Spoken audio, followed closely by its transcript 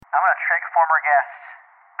I'm gonna trick former guest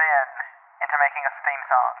Ben into making us a theme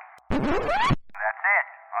song. That's it.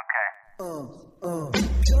 Okay.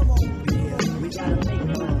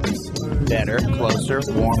 Better, closer,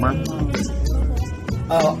 warmer.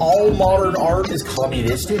 All modern art is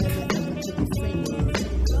communistic.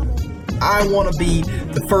 I want to be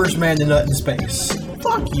the first man to nut in space.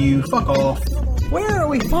 Fuck you. Fuck off. Where are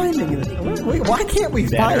we finding it? Why can't we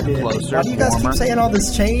find it? Closer, Why do you guys warmer. keep saying all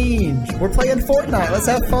this change? We're playing Fortnite. Let's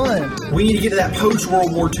have fun. We need to get to that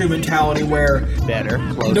post-World War II mentality where Better,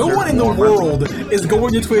 closer, no one in the warmer. world is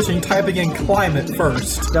going to Twitch and typing in climate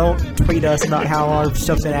first. Don't tweet us about how our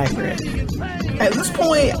stuff's inaccurate. At this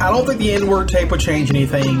point, I don't think the N-word tape would change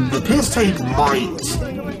anything. The piss tape might.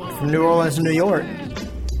 From New Orleans to New York.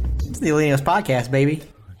 It's the Elenius Podcast, baby.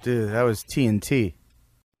 Dude, that was TNT.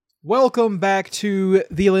 Welcome back to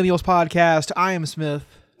the Millennials Podcast. I am Smith.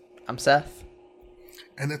 I'm Seth.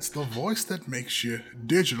 And it's the voice that makes you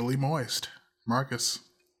digitally moist. Marcus.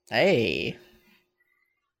 Hey.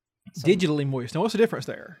 Digitally moist. Now, what's the difference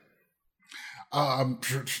there?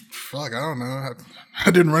 Fuck, I don't know.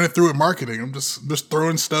 I didn't run it through with marketing. I'm just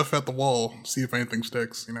throwing stuff at the wall, see if anything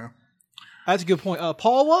sticks, you know? That's a good point.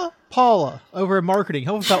 Paula, over at marketing,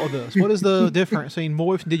 help us out with this. What is the difference between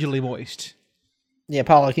moist and digitally moist? Yeah,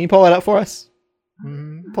 Paula, can you pull that up for us?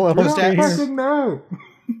 Mm-hmm. Pull it up on the screen here. know.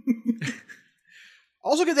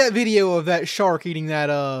 Also, get that video of that shark eating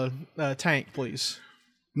that tank, please.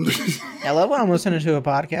 I love when I'm listening to a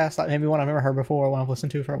podcast, like maybe one I've never heard before, one I've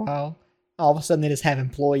listened to for a while. All of a sudden, they just have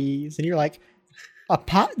employees, and you're like,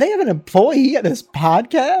 they have an employee at this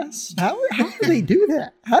podcast? How did they do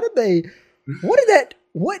that?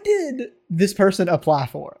 What did this person apply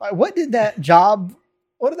for? Like, what did that job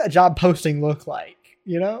posting look like?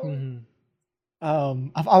 You know? Mm-hmm.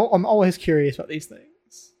 I'm always curious about these things.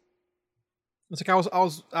 It's like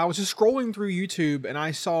I was just scrolling through YouTube and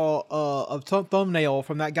I saw a thumbnail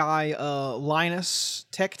from that guy Linus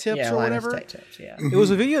Tech Tips or whatever. Tech Tips, yeah. It was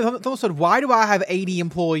a video. Someone said, "Why do I have 80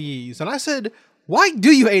 employees?" And I said, "Why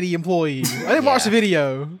do you have 80 employees?" I didn't watch the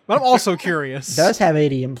video, but I'm also curious. Does have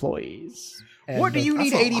 80 employees. What do you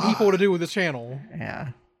need 80 people to do with this channel?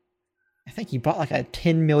 Yeah. I think he bought like a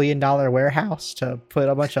 $10 million warehouse to put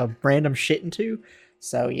a bunch of random shit into.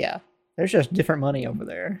 So yeah, there's just different money over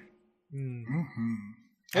there. Mm-hmm.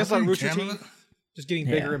 It's like in Rooster Canada? Teeth, just getting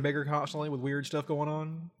bigger and bigger constantly with weird stuff going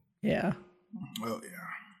on. Yeah. Well, yeah.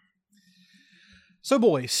 So,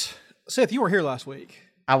 boys, Seth, you were here last week.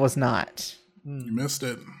 I was not. You missed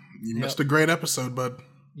it. You missed a great episode, bud.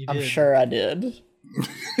 You I'm did. sure I did.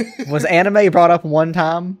 Was anime brought up one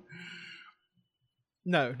time?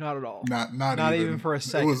 No, not at all. Not even for a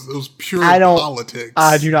second. It was pure I don't- politics.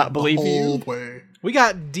 I do not the believe whole you. way. We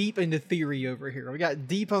got deep into theory over here. We got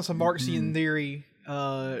deep on some Marxian theory.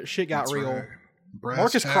 Shit got That's real. right. Brass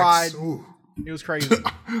Marcus tacks. cried. Ooh. It was crazy.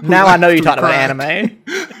 Now I know you We talked about cried.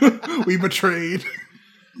 anime. We betrayed.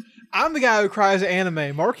 I'm the guy who cries at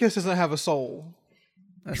anime. Marcus doesn't have a soul.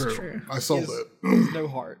 That's true. I sold He it. has no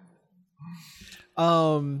heart.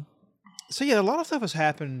 So yeah, a lot of stuff has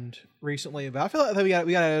happened recently, but I feel like we got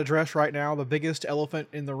to address right now. The biggest elephant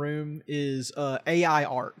in the room is AI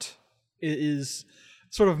art. It is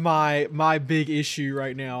sort of my big issue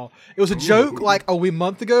right now. It was a joke like a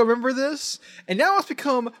month ago. Remember this? And now it's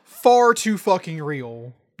become far too fucking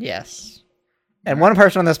real. Yes. And one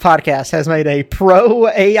person on this podcast has made a pro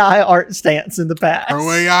AI art stance in the past.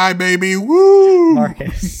 Pro AI, baby. Woo!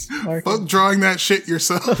 Marcus. Fuck drawing that shit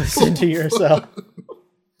yourself. Listen to yourself.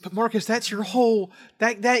 But Marcus, that's your whole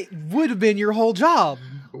that would have been your whole job.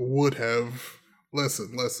 Would have.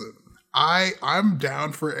 Listen. I'm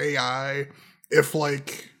down for AI if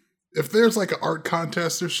there's like an art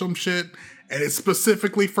contest or some shit and it's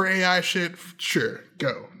specifically for AI shit, sure,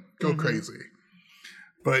 go crazy.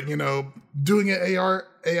 But doing an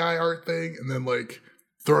AI art thing and then like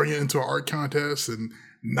throwing it into an art contest and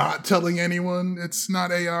not telling anyone it's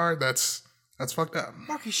not AR, that's fucked up.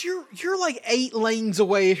 Marcus, you're like 8 lanes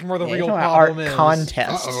away from where the Yeah, real you're talking about problem art is.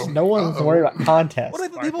 contests. Uh-oh. No one's worried about contests. What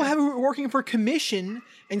if people have working for commission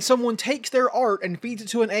and someone takes their art and feeds it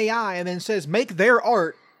to an AI and then says, make their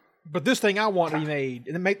art, but this thing I want to be made,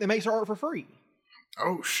 and then makes their art for free?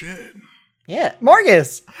 Oh shit. Yeah,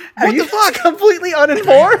 Marcus, are What you the fuck? completely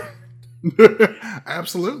uninformed?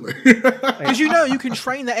 Absolutely. Because you can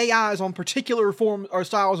train the AIs on particular forms or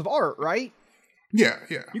styles of art, right? Yeah.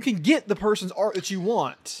 You can get the person's art that you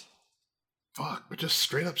want. Fuck, but just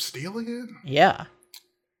straight up stealing it? Yeah.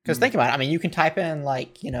 Because think about it. I mean, you can type in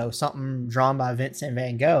something drawn by Vincent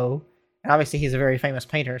van Gogh, and obviously he's a very famous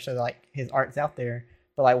painter, so like his art's out there.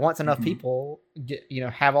 But like once enough people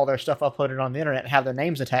have all their stuff uploaded on the internet and have their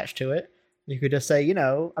names attached to it, You could just say,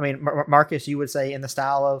 I mean, Marcus, you would say in the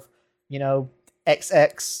style of,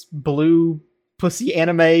 XX blue pussy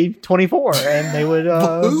anime 24, and they would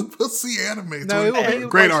blue pussy anime. No, it would be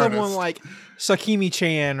great like artist. someone like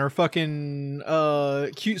Sakimi-chan or fucking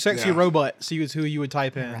cute sexy robot. See who you would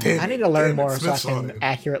type in. Damn I need it, to learn damn it, more so I can Smithsonian.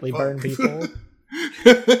 accurately burn people.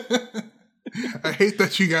 I hate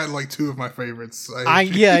that you got like two of my favorites. I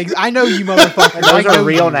know you motherfuckers. I Those know are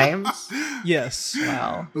real you. names. Yes.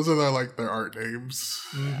 Wow. Those are their art names.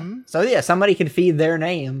 So yeah, somebody can feed their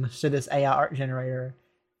name to this AI art generator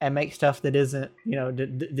and make stuff that isn't,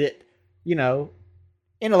 that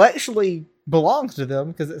intellectually belongs to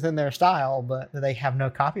them because it's in their style, but that they have no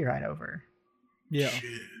copyright over. Yeah.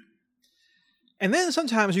 And then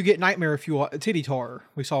sometimes you get nightmare fuel titty tar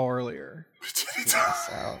we saw earlier.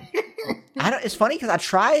 So it's funny because I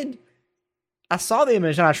saw the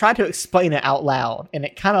image and I tried to explain it out loud, and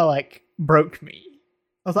it kind of like broke me.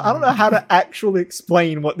 I was like, I don't know how to actually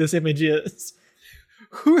explain what this image is.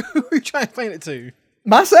 Who are you trying to explain it to?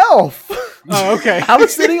 Myself. Oh, okay. I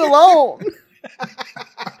was sitting alone.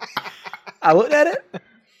 I looked at it.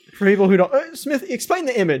 For people who don't, Smith, explain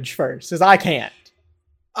the image first, because I can't.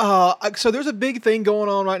 So there's a big thing going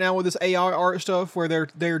on right now with this AI art stuff where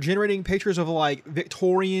they're generating pictures of like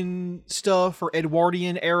Victorian stuff or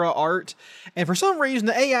Edwardian era art, and for some reason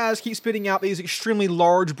the AIs keep spitting out these extremely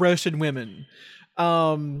large-breasted women.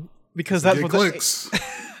 Because that's Get what clicks.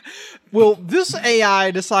 Well, this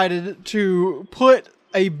AI decided to put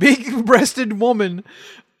a big-breasted woman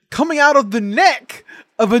coming out of the neck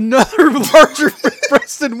of another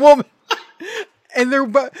larger-breasted woman. And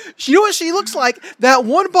you know what she looks like? That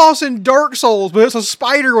one boss in Dark Souls, but it's a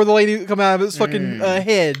spider with a lady come out of its fucking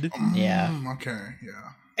head. Yeah. Okay, yeah.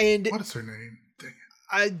 And What is her name? Dang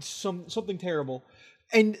it. something terrible.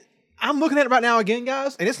 And I'm looking at it right now again,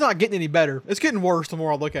 guys, and it's not getting any better. It's getting worse the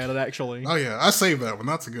more I look at it, actually. Oh yeah, I saved that one.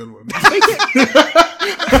 That's a good one. I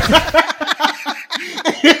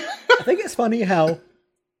think it's funny how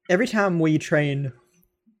every time we train,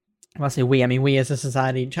 when I say we, I mean we as a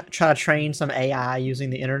society, try to train some AI using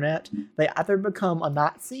the internet, they either become a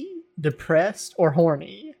Nazi, depressed, or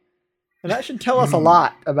horny. And that should tell us a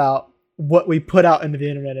lot about what we put out into the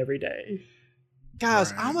internet every day.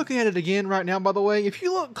 Guys, Right. I'm looking at it again right now, by the way. If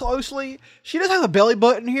you look closely, she does have a belly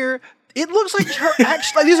button here. It looks like her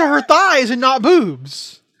actually these are her thighs and not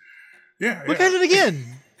boobs. Yeah. Look yeah. at it again.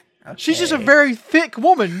 Okay. She's just a very thick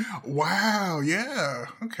woman. Wow. Yeah.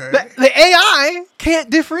 Okay. The AI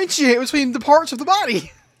can't differentiate between the parts of the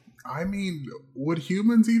body. I mean, would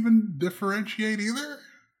humans even differentiate either?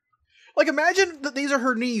 Like, imagine that these are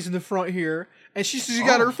her knees in the front here, and she's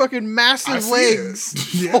got her fucking I massive see legs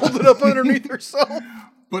it. Yeah. folded up underneath herself.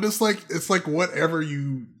 But it's like whatever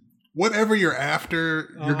you're after,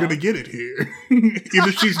 you're gonna get it here.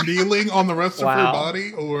 Either she's kneeling on the rest of her Wow.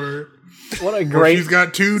 body, or What a great she's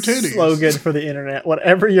got two titties. slogan for the internet.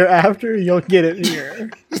 Whatever you're after, you'll get it here.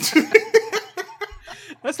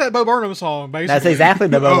 That's that Bo Burnham song, basically. That's exactly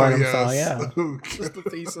the Bo Oh Burnham yes. song, yeah. Okay. Just the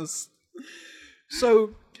thesis.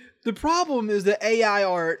 So, the problem is that AI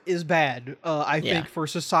art is bad, I think, for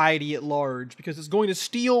society at large, because it's going to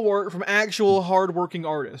steal work from actual hardworking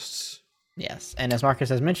artists. Yes, and as Marcus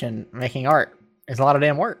has mentioned, making art is a lot of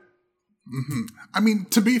damn work. I mean,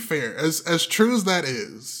 to be fair, as true as that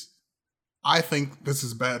is, I think this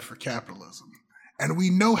is bad for capitalism, and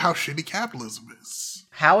we know how shitty capitalism is.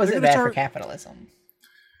 How is They're it gonna bad start- for capitalism?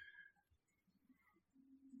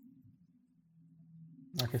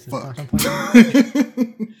 Marcus is Fuck.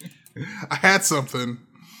 contemplating. I had something, and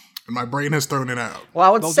my brain has thrown it out. Well,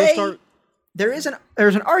 I would They'll say just start- there's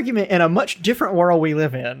an argument in a much different world we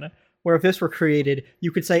live in, where if this were created,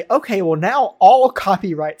 you could say, okay, well now all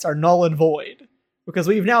copyrights are null and void, because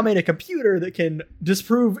we've now made a computer that can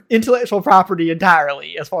disprove intellectual property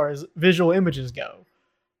entirely as far as visual images go.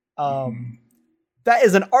 That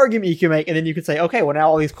is an argument you can make, and then you could say, okay, well now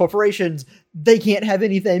all these corporations, they can't have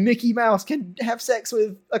anything. Mickey Mouse can have sex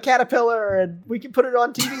with a caterpillar, and we can put it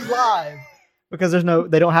on TV live because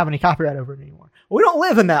they don't have any copyright over it anymore. We don't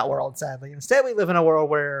live in that world, sadly. Instead, we live in a world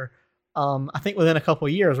where I think within a couple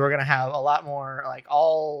of years, we're going to have a lot more like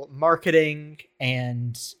all marketing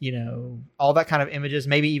and, all that kind of images,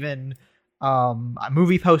 maybe even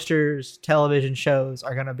movie posters, television shows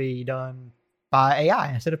are going to be done by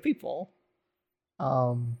AI instead of people.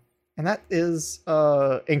 And that is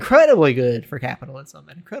incredibly good for capitalism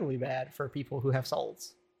and incredibly bad for people who have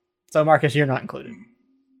souls. So, Marcus, you're not included.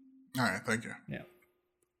 All right, thank you. Yeah.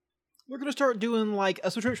 We're going to start doing, like,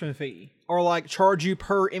 a subscription fee, or, like, charge you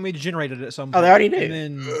per image generated at some point. Oh, they already do. And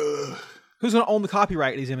then, who's going to own the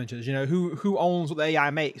copyright of these images? You know, who owns what the AI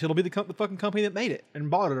makes? It'll be the fucking company that made it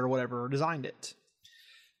and bought it or whatever, or designed it.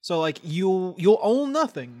 So like you'll own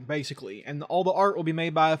nothing basically, and all the art will be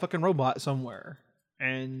made by a fucking robot somewhere.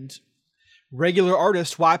 And regular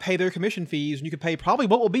artists, why pay their commission fees? And you could pay probably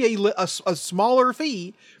what will be a smaller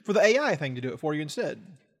fee for the AI thing to do it for you instead.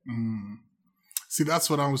 See, that's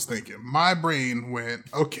what I was thinking. My brain went,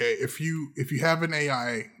 okay, if you have an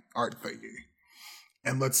AI art thingy,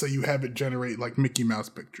 and let's say you have it generate like Mickey Mouse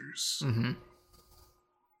pictures,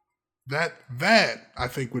 that I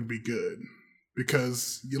think would be good.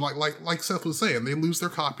 Because you like Seth was saying, they lose their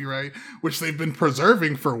copyright, which they've been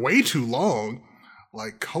preserving for way too long.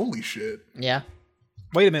 Like, holy shit. Yeah.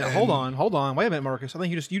 Wait a minute. Hold on. Wait a minute, Marcus. I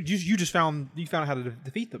think you just found how to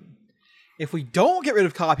defeat them. If we don't get rid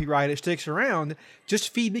of copyright, it sticks around.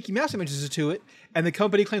 Just feed Mickey Mouse images to it, and the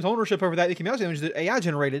company claims ownership over that Mickey Mouse image that AI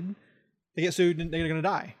generated. They get sued and they're going to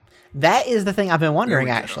die. That is the thing I've been wondering.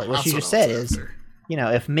 Actually, what you just said is, you know,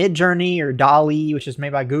 if Midjourney or DALL-E, which is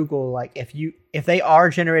made by Google, like if they are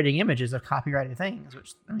generating images of copyrighted things,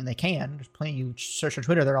 which I mean they can. There's plenty. You search on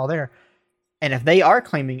Twitter, they're all there. And if they are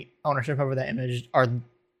claiming ownership over that image, are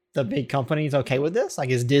the big companies okay with this?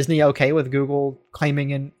 Like, is Disney okay with Google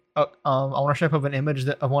claiming an ownership of an image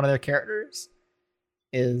of one of their characters?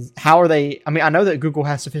 How are they? I mean, I know that Google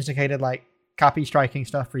has sophisticated like copy striking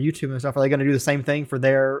stuff for YouTube and stuff. Are they going to do the same thing for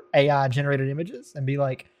their AI generated images and be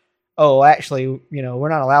like, oh, actually, you know, we're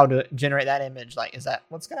not allowed to generate that image? Like, is that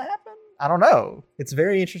what's going to happen? I don't know. It's a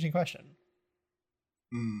very interesting question.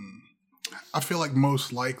 I feel like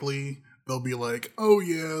most likely they'll be like, oh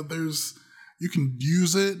yeah, you can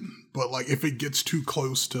use it, but like if it gets too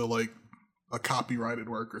close to like a copyrighted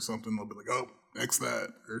work or something, they'll be like, oh, X that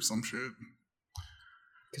or some shit.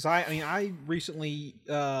 Because I recently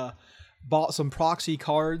bought some proxy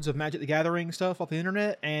cards of Magic the Gathering stuff off the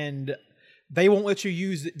internet, and they won't let you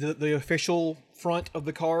use the official front of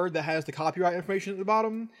the card that has the copyright information at the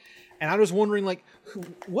bottom. And I'm just wondering, like,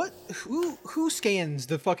 who scans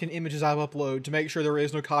the fucking images I upload to make sure there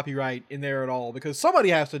is no copyright in there at all? Because somebody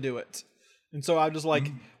has to do it. And so I'm just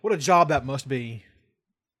like, what a job that must be.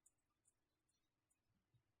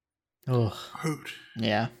 Ugh. Hoot.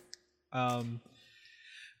 Yeah.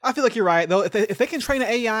 I feel like you're right, though. If they can train an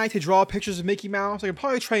AI to draw pictures of Mickey Mouse, they can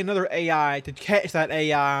probably train another AI to catch that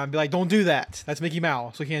AI and be like, don't do that. That's Mickey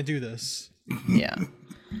Mouse. We can't do this. Yeah.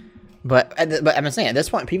 But I'm saying at this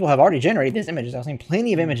point, people have already generated these images. I've seen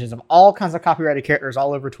plenty of images of all kinds of copyrighted characters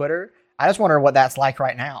all over Twitter. I just wonder what that's like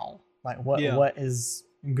right now. Like, what is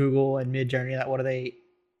Google and Midjourney? What are they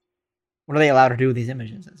allowed to do with these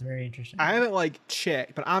images? It's very interesting. I haven't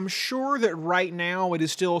checked, but I'm sure that right now it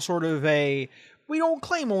is still sort of we don't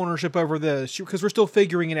claim ownership over this because we're still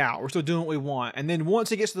figuring it out. We're still doing what we want. And then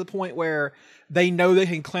once it gets to the point where they know they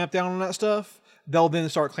can clamp down on that stuff, they'll then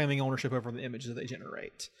start claiming ownership over the images that they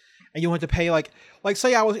generate. And you'll have to pay like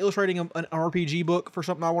say I was illustrating an RPG book for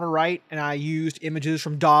something I want to write, and I used images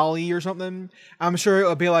from DALL-E or something. I'm sure it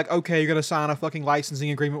would be like, okay, you're going to sign a fucking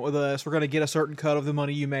licensing agreement with us. We're going to get a certain cut of the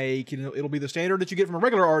money you make. You know, it'll be the standard that you get from a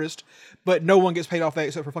regular artist, but no one gets paid off that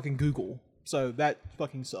except for fucking Google. So that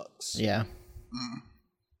fucking sucks. Yeah.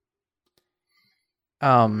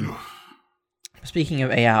 Speaking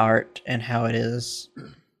of AI art and how it is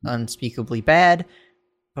unspeakably bad,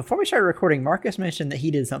 before we started recording, Marcus mentioned that he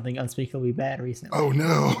did something unspeakably bad recently. Oh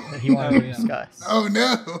no! That he wanted to discuss. Oh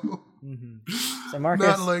no! Mm-hmm. So Marcus,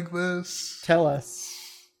 not like this. Tell us.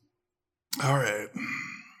 All right,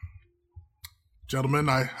 gentlemen.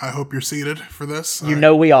 I hope you're seated for this. You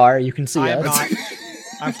know we are. You can see I'm us. not.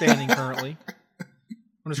 I'm standing currently.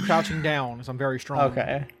 I'm just crouching down because I'm very strong.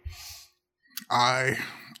 Okay. I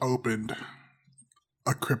opened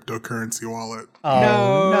a cryptocurrency wallet.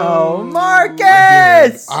 Oh no,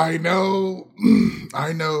 Marcus! I know.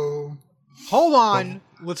 Hold on.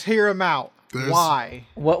 Let's hear him out. There's- Why?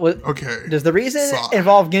 What was? Okay. Does the reason Sock.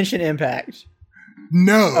 involve Genshin Impact?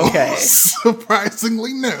 No. Okay.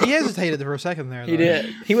 Surprisingly, no. He hesitated for a second there. He though. did.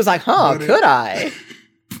 He was like, "Huh? But Could I?"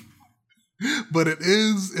 But it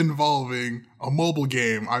is involving a mobile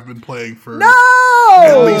game I've been playing for No.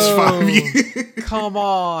 at least 5 years. Come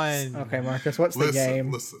on. Okay, Marcus. What's the game?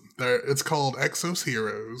 Listen. It's called Exos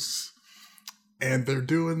Heroes, and they're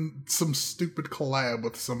doing some stupid collab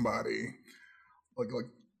with somebody, like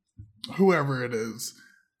whoever it is.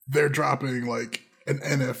 They're dropping like an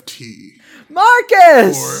NFT.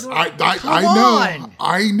 Marcus. Or I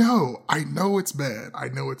know it's bad. I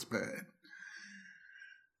know it's bad.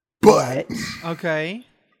 But Okay.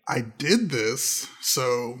 I did this,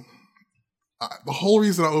 so the whole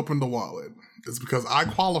reason I opened the wallet is because I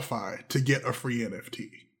qualify to get a free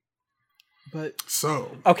NFT. But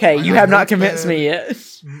So Okay, you have know not it's convinced bad. me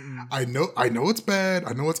yet. I know it's bad.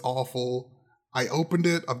 I know it's awful. I opened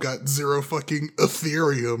it. I've got 0 fucking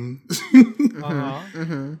Ethereum.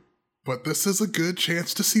 But this is a good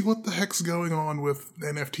chance to see what the heck's going on with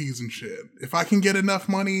NFTs and shit. If I can get enough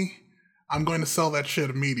money, I'm going to sell that shit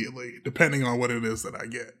immediately, depending on what it is that I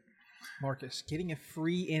get. Marcus, getting a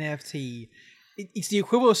free NFT, it's the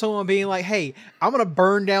equivalent of someone being like, "Hey, I'm gonna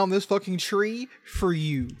burn down this fucking tree for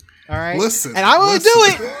you." All right, Listen, and I'm gonna do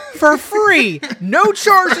listen. it for free, no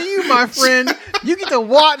charge to you, my friend. You get to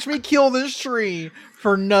watch me kill this tree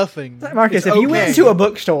for nothing. Marcus, It's if you went okay. into a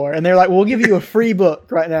bookstore and they're like, "We'll give you a free book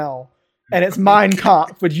right now," and it's Mein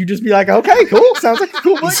Kampf, would you just be like, "Okay, cool, sounds like a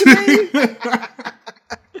cool book to me"?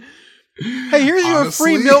 Hey, here's you a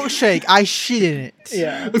free Honestly- milkshake. I shit in it.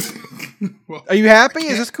 Yeah. Well, Are you happy?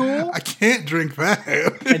 Is this cool? I can't drink that.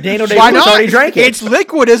 And Daniel Why Day-Lewis not? already drank it. It's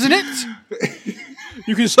liquid, isn't it?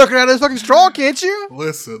 You can suck it out of this fucking straw, can't you?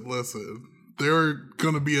 Listen. There are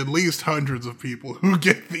going to be at least hundreds of people who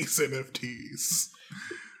get these NFTs.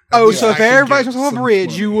 Oh, At so least if I can everybody get was on a some bridge,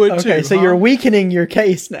 money. you would too. Okay, so huh? you're weakening your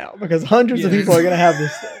case now because hundreds of Yeah. people are going to have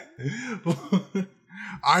this thing.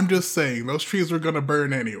 I'm just saying, those trees are going to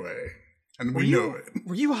burn anyway. And we know it.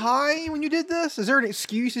 Were you high when you did this? Is there an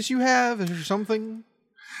excuse that you have? Is there something?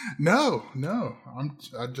 No.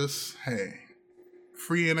 Hey,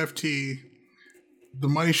 free NFT. The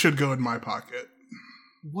money should go in my pocket.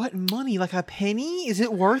 What money? Like a penny? Is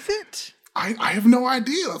it worth it? I have no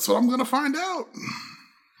idea. That's what I'm going to find out.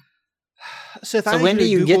 Seth, So I need when you do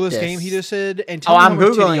you to Google get this game this? he just said and tell Oh, me how I'm much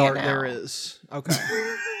Googling titty it art now. there is. Okay.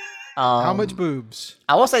 How much boobs?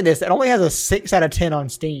 I will say this: it only has a 6 out of 10 on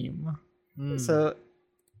Steam. So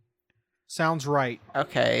Sounds right.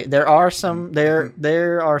 okay, there are some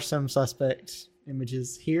there are some suspect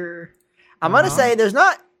images here. I'm gonna say there's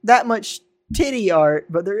not that much titty art,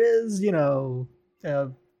 but there is,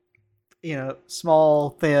 small,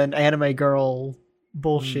 thin anime girl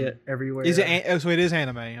bullshit everywhere. Is it? So it is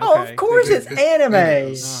anime. Okay. Oh, of course it's anime.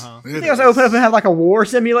 Uh-huh. You think I was open up and have like a war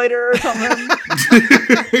simulator or something?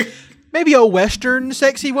 Maybe a Western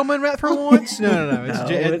sexy woman rap for once? No. It's, No,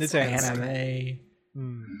 it's it's anime. anime.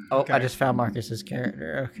 Oh, Okay. I just found Marcus's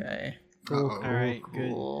character. Okay. Uh-oh. All right,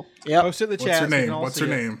 good. Cool. Yep. Post it in the What's chat. her so we can name? all What's see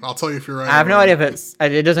her it. name? I'll tell you if you're right. I have or no wrong. idea if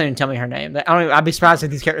it doesn't even tell me her name. I'd be surprised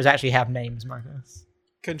if these characters actually have names, Marcus.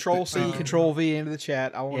 Control C, Control V into the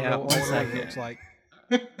chat. I want to Yeah, know one what it second. looks like.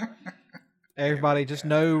 Everybody, just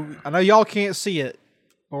know. I know y'all can't see it,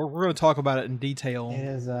 but we're going to talk about it in detail. It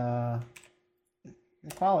is the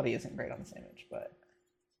quality isn't great on this image, but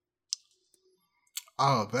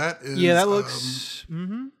Oh, that is. Yeah, that looks.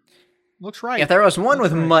 Looks right. if there was one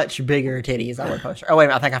with right. much bigger titties, I would post her. Oh wait,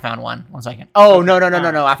 I think I found one. 1 second. Oh no!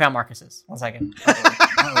 I found Marcus's. 1 second.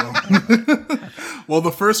 Well,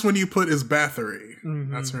 the first one you put is Bathory.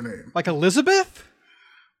 That's her name. Like Elizabeth?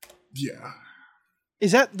 Yeah.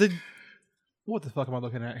 Is that the? What the fuck am I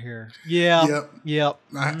looking at here? Yeah. Yep. Yep.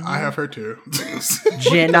 I have her too.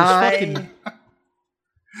 Jedi.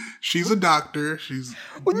 She's a doctor. She's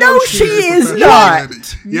No, she is professional not.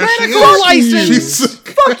 paramedic. Yes, she Medical is. license. She's,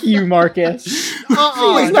 Fuck you, Marcus.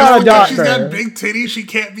 Uh-uh. She's not a She's doctor. got big titties. She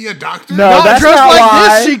can't be a doctor. No, Not that's dressed not like why.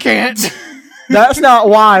 this, she can't. That's not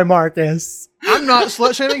why, Marcus. I'm not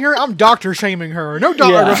slut shaming her. I'm doctor shaming her. No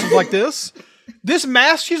doctor Yeah. dresses like this. This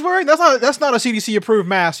mask she's wearing, that's not a CDC approved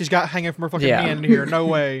mask she's got hanging from her fucking Yeah. hand here. No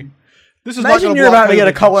way. This is not Imagine gonna you're block about to get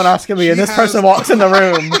a COVID. colonoscopy and this She person has- walks in the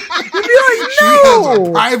room. You'd be She like, has a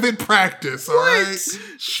no. private practice. All right.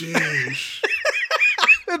 Sheesh.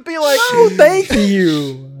 It'd be like, No, thank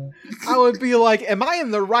you. I would be like, am I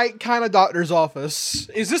in the right kind of doctor's office?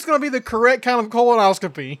 Is this going to be the correct kind of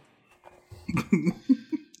colonoscopy?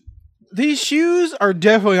 These shoes are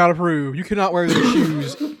definitely not approved. You cannot wear these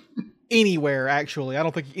shoes anywhere, actually. I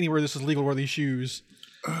don't think anywhere this is legal to wear these shoes.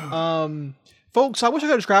 Folks, I wish I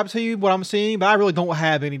could describe to you what I'm seeing, but I really don't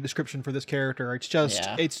have any description for this character. It's just,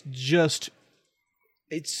 Yeah. it's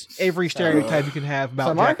every stereotype you can have about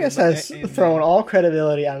So Marcus Jack has and- thrown all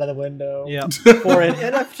credibility out of the window Yeah. for an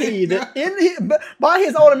NFT that, by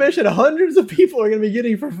his own admission, hundreds of people are going to be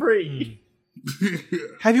getting for free.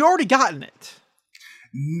 Have you already gotten it?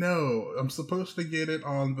 No, I'm supposed to get it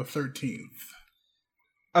on the 13th.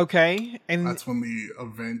 Okay, and That's when the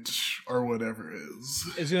event or whatever is.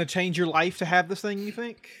 is it going to change your life to have this thing, you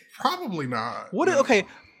think? Probably not. What? no. Okay,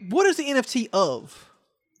 what is the NFT of?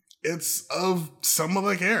 It's of some of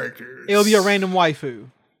the characters. It'll be a random waifu.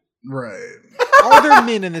 Right. Are there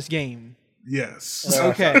men in this game? Yes.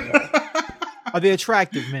 Okay. Are they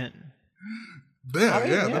attractive men? Yeah,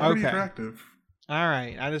 they're pretty Okay. attractive. All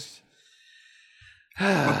right, I just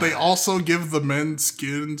But they also give the men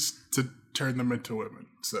skins to turn them into women.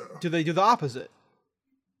 So Do they do the opposite?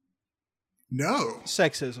 no.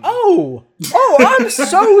 Sexism. Oh, I'm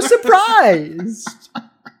so surprised.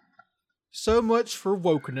 So much for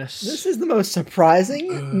wokeness. This is the most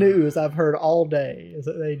surprising news I've heard all day, is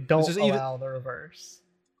that they don't is even- allow the reverse.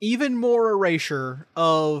 Even more erasure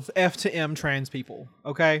of F to M trans people,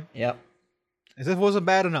 okay? Yep. As if it wasn't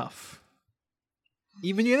bad enough.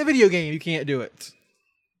 Even in a video game, you can't do it.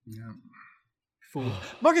 Yeah. Fool.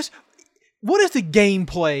 Marcus, what is the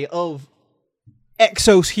gameplay of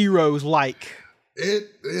Exos Heroes like? It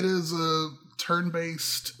is a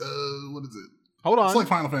turn-based. What is it? Hold on. It's like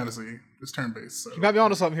Final Fantasy. It's turn-based. So. You might be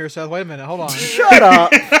onto something here, Seth. Wait a minute. Hold on. Shut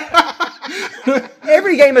up.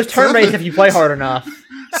 Every game is turn-based if you play hard enough.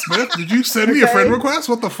 Smith, did you send me a friend request?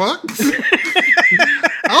 What the fuck?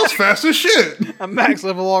 I was fast as shit. I'm max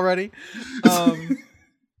level already.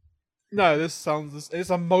 No, it's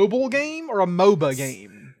a mobile game or a MOBA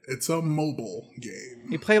game? It's a mobile game.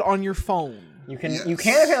 You play it on your phone. You can Yes. you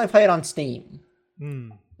can apparently play it on Steam. Hmm.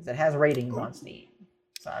 'Cause it has ratings on Steam.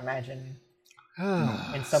 So I imagine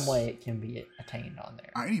in some way it can be attained on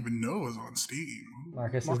there. I didn't even know it was on Steam.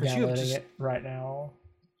 Marcus Marcus, is you have downloading just- it right now.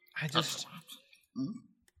 I just...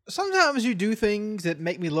 Sometimes you do things that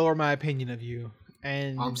make me lower my opinion of you.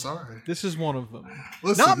 And I'm sorry. this is one of them.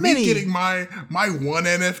 Listen, Not me many. getting my one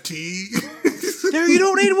NFT. Dude, you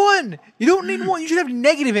don't need one. You don't need one. You should have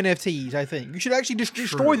negative NFTs, I think. You should actually just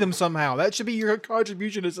destroy them somehow. That should be your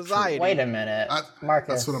contribution to society. Wait a minute. Marcus.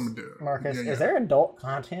 That's what I'm gonna do. Marcus, Yeah, yeah. is there adult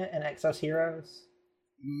content in Exos Heroes?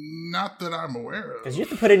 Not that I'm aware of. Because you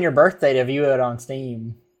have to put in your birthday to view it on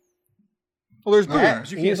Steam. Well, there's boobs. Yeah. You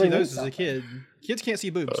can't Usually see those means as a kid. Kids can't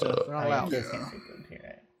see boobs, so they're not allowed. Kids can't see boobs here,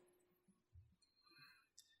 right?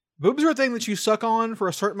 Boobs are a thing that you suck on for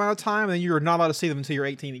a certain amount of time, and then you're not allowed to see them until you're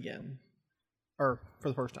 18 again. Or for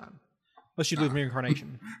the first time. Unless you lose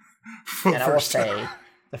reincarnation. For And I will first time. say,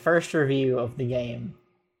 the first review of the game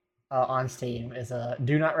on Steam is a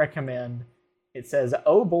do not recommend. It says,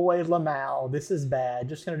 "Oh boy, Lamal, this is bad."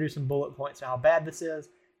 Just gonna do some bullet points on how bad this is.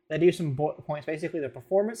 They do some bullet points. Basically, the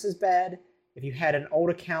performance is bad. If you had an old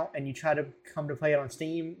account and you try to come to play it on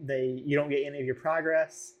Steam, you don't get any of your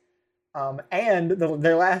progress. And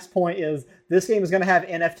their last point is, this game is going to have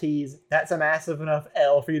NFTs. That's a massive enough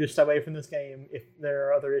L for you to stay away from this game. If there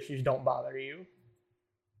are other issues, don't bother you.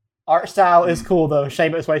 Art style is cool, though.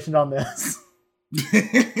 Shame it's wasted on this.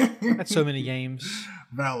 That's so many games.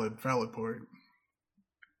 Valid point.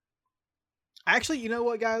 Actually, you know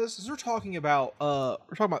what, guys? As we're talking about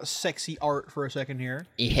sexy art for a second here.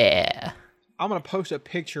 Yeah. I'm gonna post a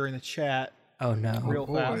picture in the chat Oh, no. real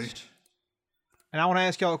boy. fast. And I want to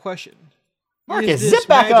ask y'all a question. Marcus, Is this zip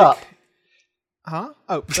back up. Huh?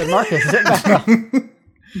 Oh, But Marcus, zip back up.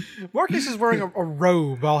 Marcus is wearing a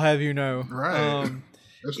robe, I'll have you know. Right.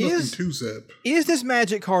 There's nothing is- to zip. Is this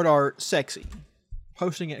magic card art sexy?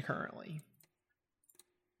 Posting it currently.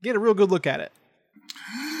 Get a real good look at it.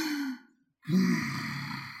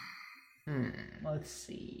 Let's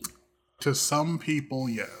see. To some people,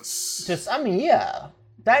 yes. Yeah.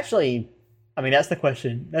 Actually, that's the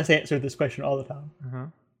question. That's the answer to this question all the time.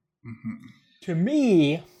 To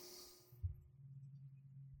me,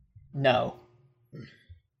 no.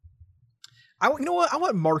 You know what? I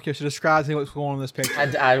want Marcus to describe to me what's going on in this picture.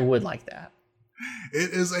 I would like that.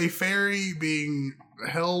 It is a fairy being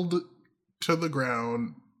held to the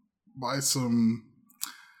ground by some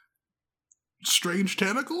strange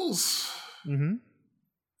tentacles. Mm-hmm.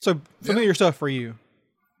 So familiar stuff for you.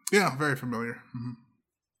 Yeah, very familiar. Mm-hmm.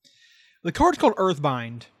 The card's called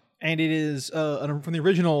Earthbind, and it is from the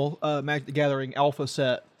original Magic the Gathering Alpha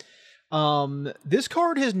set. This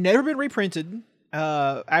card has never been reprinted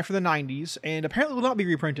after the 90s, and apparently will not be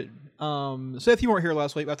reprinted. Seth, you weren't here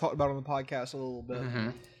last week, but I talked about it on the podcast a little bit.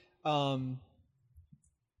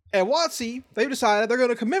 At WotC, they've decided they're going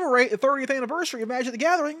to commemorate the 30th anniversary of Magic the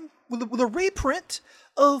Gathering with a reprint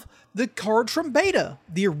of the cards from Beta,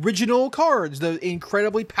 the original cards, the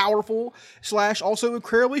incredibly powerful / also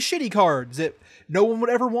incredibly shitty cards that no one would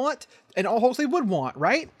ever want and all hopes they would want,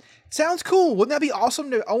 right? Sounds cool. Wouldn't that be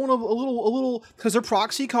awesome to own a little, because they're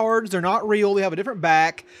proxy cards, they're not real, they have a different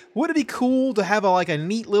back. Wouldn't it be cool to have a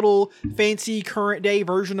neat little fancy current day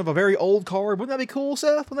version of a very old card? Wouldn't that be cool,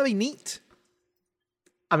 Seth? Wouldn't that be neat?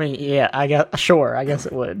 Yeah, I guess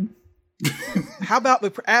it would. How about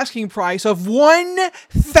the asking price of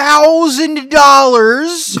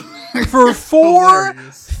 $1,000 for 4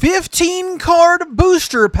 15-card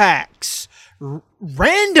booster packs?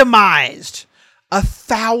 Randomized.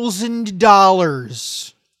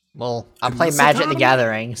 $1,000. Well, I play Magic the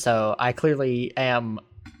Gathering, so I clearly am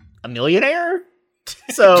a millionaire.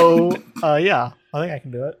 So, yeah, I think I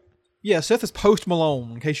can do it. Yeah, Seth is Post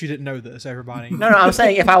Malone. In case you didn't know this, everybody. No, I'm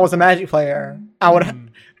saying if I was a Magic player, I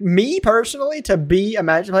would. Me personally, to be a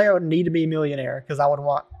Magic player, I would need to be a millionaire because I would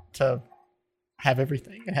want to have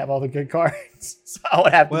everything and have all the good cards. So I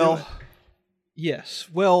would have to do it. Yes.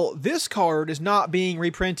 Well, this card is not being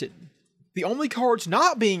reprinted. The only cards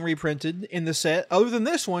not being reprinted in the set, other than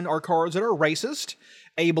this one, are cards that are racist,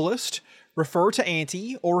 ableist, refer to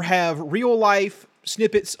anti, or have real-life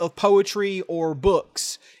snippets of poetry or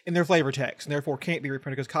books in their flavor text, and therefore can't be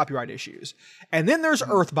reprinted because of copyright issues. And then there's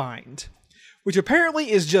Earthbind, which apparently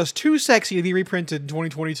is just too sexy to be reprinted in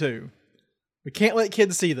 2022. We can't let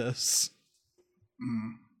kids see this.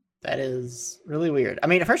 That is really weird. I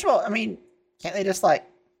mean, first of all, can't they just like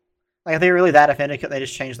if they're really that offended, can't they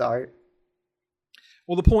just change the art?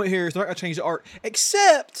 Well, the point here is they're not going to change the art,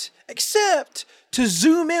 except to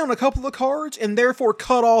zoom in on a couple of the cards and therefore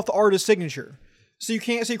cut off the artist's signature. So you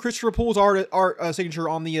can't see Christopher Poole's art signature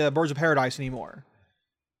on the Birds of Paradise anymore.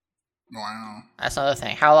 Wow. That's another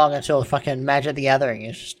thing. How long until fucking Magic the Gathering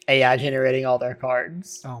is just AI generating all their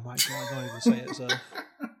cards? Oh my god, don't even say it, so.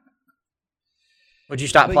 Would you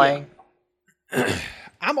stop playing? Yeah.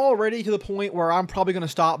 I'm already to the point where I'm probably going to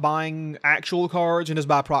stop buying actual cards and just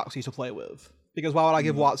buy proxies to play with. Because why would I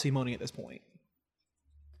give WotC money at this point?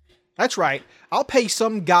 That's right. I'll pay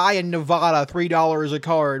some guy in Nevada $3 a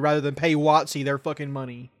card rather than pay WotC their fucking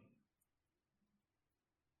money.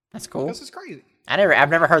 That's cool. This is crazy. I've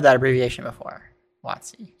never heard that abbreviation before.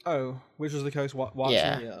 WotC. Oh, which is the case? WotC?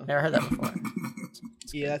 Yeah, never heard that before.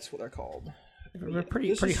 Yeah, that's what they're called. They're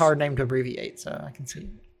pretty hard name to abbreviate, so I can see.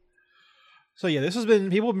 So yeah,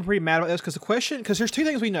 people have been pretty mad about this because there's two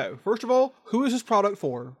things we know. First of all, who is this product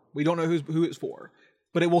for? We don't know who it's for,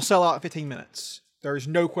 but it will sell out in 15 minutes. There is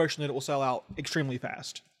no question that it will sell out extremely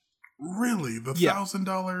fast. Really? The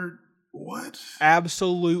 $1,000 what?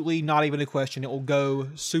 Absolutely not even a question. It will go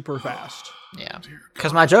super fast. Yeah.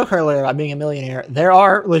 Because my joke earlier about being a millionaire, there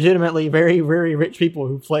are legitimately very, very rich people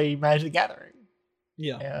who play Magic the Gathering.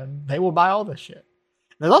 Yeah. And they will buy all this shit.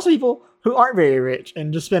 There's also people who aren't very rich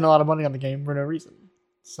and just spend a lot of money on the game for no reason.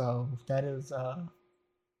 So that is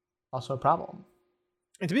also a problem.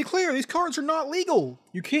 And to be clear, these cards are not legal.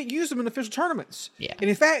 You can't use them in official tournaments. Yeah. And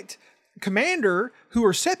in fact, Commander, who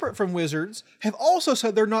are separate from Wizards, have also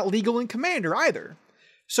said they're not legal in Commander either.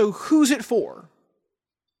 So who's it for?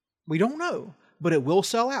 We don't know, but it will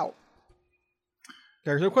sell out.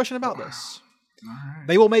 There's no question about this. Right.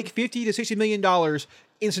 They will make $50 to $60 million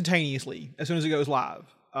instantaneously as soon as it goes live.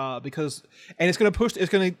 Because it's going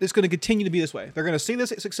to continue to be this way. They're going to see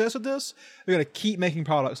this success of this. They're going to keep making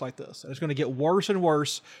products like this. And it's going to get worse and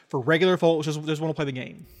worse for regular folks who just want to play the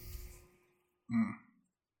game.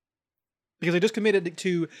 Because they just committed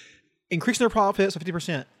to increasing their profits by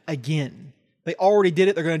 50% again. They already did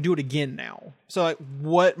it. They're going to do it again now. So like,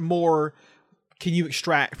 what more can you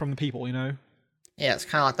extract from the people, you know? Yeah, it's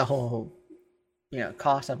kind of like the whole,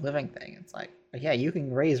 cost of living thing. It's like, yeah, you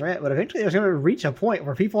can raise rent, but eventually there's going to reach a point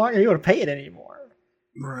where people aren't going to be able to pay it anymore.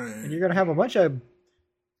 Right. And you're going to have a bunch of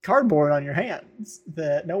cardboard on your hands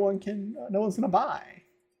that no one's going to buy.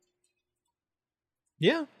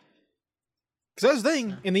 Yeah. Because that's the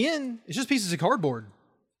thing. In the end, it's just pieces of cardboard.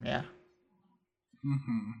 Yeah.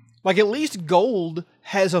 Mm-hmm. Like, at least gold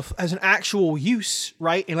has an actual use,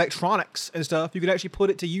 right? In electronics and stuff. You could actually put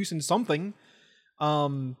it to use in something.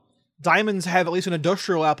 Diamonds have at least an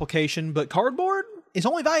industrial application, but cardboard is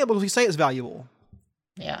only valuable because we say it's valuable.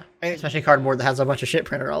 Yeah. Especially cardboard that has a bunch of shit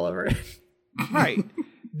printed all over it. Right.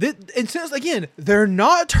 And since, again, they're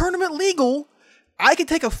not tournament legal, I could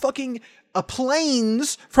take a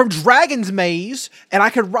planes from Dragon's Maze and I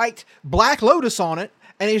could write Black Lotus on it,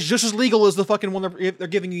 and it's just as legal as the fucking one they're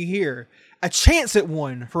giving you here. A chance at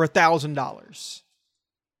one for $1,000.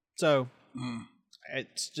 So,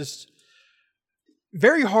 it's just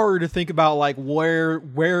very hard to think about, like, where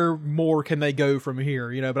more can they go from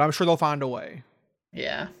here, but I'm sure they'll find a way.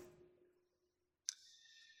 Yeah.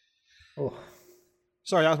 Oh.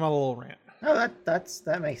 Sorry, that was my little rant. No,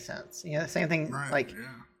 that makes sense. The same thing, Right,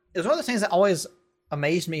 it was one of those things that always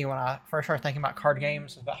amazed me when I first started thinking about card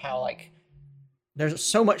games, about how, like, there's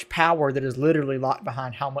so much power that is literally locked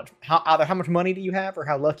behind either how much money do you have or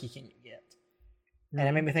how lucky can you get. And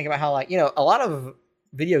it made me think about how, like, a lot of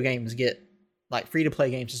video games get, like,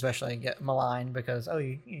 free-to-play games especially, get maligned because,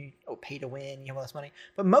 you pay to win, you have all this money.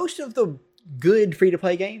 But most of the good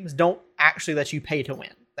free-to-play games don't actually let you pay to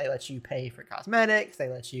win. They let you pay for cosmetics, they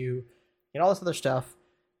let you get all this other stuff.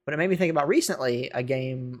 But it made me think about recently a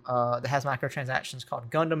game that has microtransactions called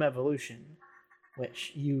Gundam Evolution,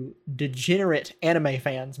 which you degenerate anime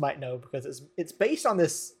fans might know because it's based on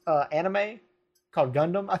this anime called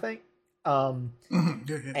Gundam, I think. And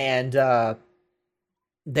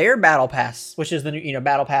their battle pass, which is the new,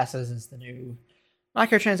 battle passes is the new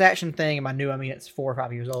microtransaction thing. And by new, I mean it's 4 or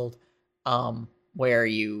 5 years old. Where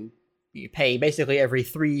you pay basically every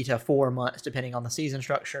 3 to 4 months, depending on the season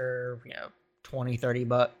structure,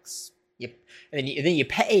 $20-$30. And then you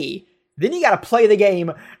pay. Then you got to play the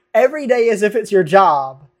game every day as if it's your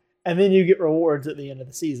job, and then you get rewards at the end of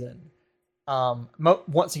the season.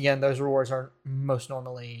 Once again, those rewards are most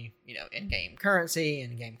normally, in-game currency,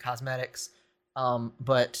 in-game cosmetics.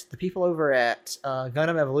 But the people over at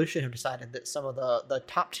Gundam Evolution have decided that some of the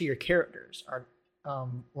top tier characters are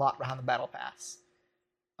locked behind the battle pass.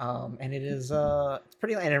 And it is it's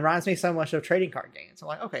pretty, and it reminds me so much of trading card games. I'm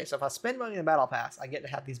like, okay, so if I spend money in the battle pass, I get to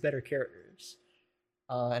have these better characters.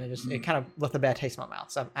 And it kind of left a bad taste in my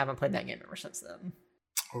mouth. So I haven't played that game ever since then.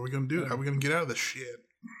 What are we gonna do? How are we gonna get out of this shit?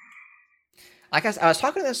 Like I was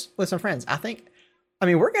talking to this with some friends.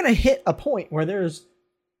 We're gonna hit a point where there's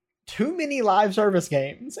too many live service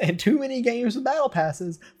games and too many games with battle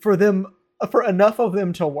passes for enough of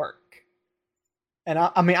them to work. And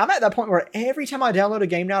I'm at that point where every time I download a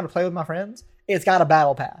game now to play with my friends, it's got a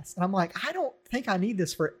battle pass. And I'm like, I don't think I need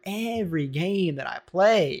this for every game that I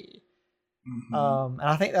play. Mm-hmm. And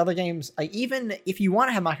I think the other games, even if you want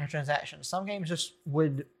to have microtransactions, some games just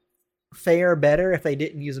would fare better if they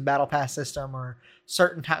didn't use a battle pass system or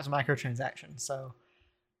certain types of microtransactions. So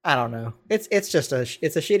I don't know. It's a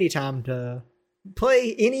shitty time to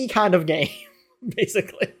play any kind of game,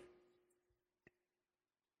 basically.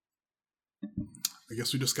 I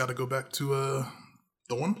guess we just got to go back to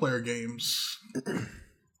the one-player games.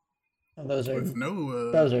 Those are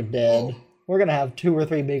dead. We're gonna have 2 or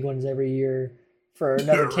 3 big ones every year for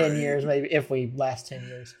another 10 years, maybe, if we last 10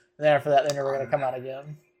 years. And then after that, they're never gonna come out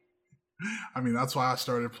again. That's why I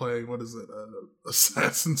started playing.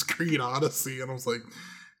 Assassin's Creed Odyssey, and I was like,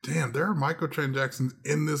 "Damn, there are microtransactions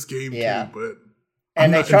in this game too." But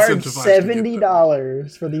and they charge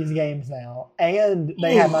 $70 for these games now, and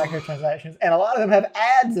they have microtransactions, and a lot of them have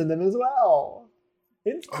ads in them as well.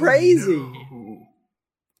 It's crazy. No.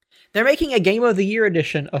 They're making a Game of the Year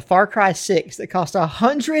edition of Far Cry 6 that cost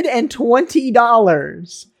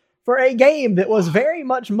 $120 for a game that was very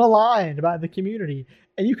much maligned by the community,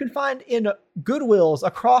 and you can find in Goodwills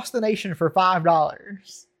across the nation for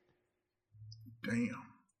 $5. Damn.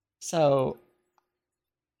 So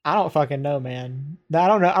I don't fucking know, man. I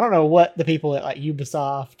don't know what the people at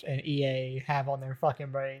Ubisoft and EA have on their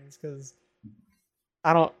fucking brains, because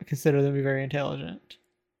I don't consider them to be very intelligent.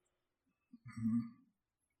 Mm-hmm.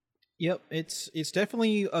 Yep, it's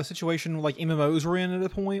definitely a situation like MMOs are in at a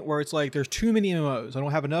point where it's like there's too many MMOs. I don't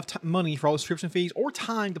have enough money for all the subscription fees or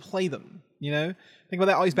time to play them. Think about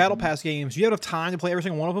that. All these battle pass games, you have enough time to play every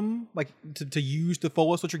single one of them, like to use the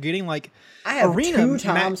fullest what you're getting. Like I have Arena 2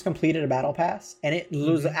 times completed a battle pass, and it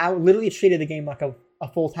was I literally treated the game like a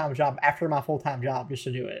full-time job after my full-time job just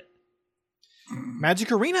to do it.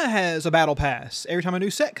 Magic Arena has a battle pass every time a new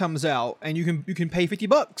set comes out, and you can pay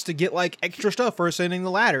 $50 to get extra stuff for ascending the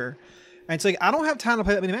ladder. And it's like, I don't have time to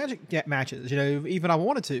play that many Magic matches, even if I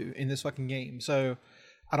wanted to in this fucking game. So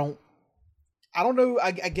I don't know.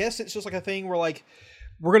 I guess it's just a thing where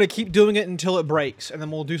we're gonna keep doing it until it breaks, and then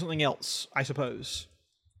we'll do something else, I suppose.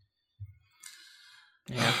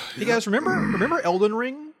 Yeah. You guys remember Elden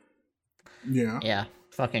Ring? Yeah. Yeah.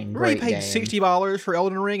 Fucking Remember great you paid $60 for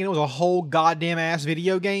Elden Ring, and it was a whole goddamn ass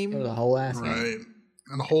video game. It was a whole ass game. Right.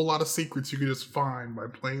 And a whole lot of secrets you could just find by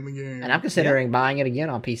playing the game. And I'm considering buying it again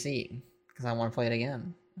on PC because I want to play it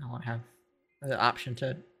again. I want to have the option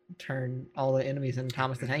to turn all the enemies into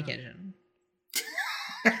Thomas the Tank Engine.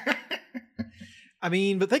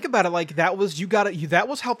 But think about it. That was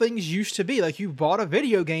how things used to be. You bought a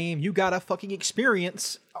video game, you got a fucking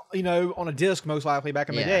experience, on a disc most likely back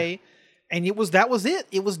in the day. And that was it.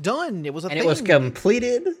 It was done. It was thing. It was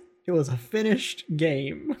completed. It was a finished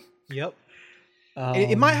game. Yep.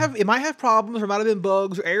 It might have problems, there might have been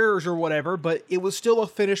bugs or errors or whatever, but it was still a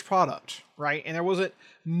finished product, right? And there wasn't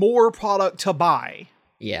more product to buy.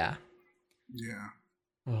 Yeah.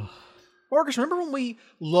 Yeah. Marcus, remember when we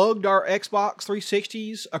lugged our Xbox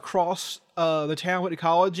 360s across the town we went to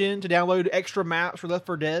college in to download extra maps for Left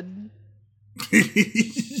 4 Dead?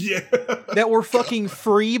 Yeah. That were fucking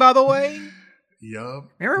free, by the way? Yup.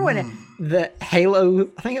 Remember when the Halo,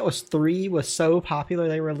 I think it was 3, was so popular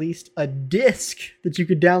they released a disc that you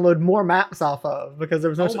could download more maps off of because there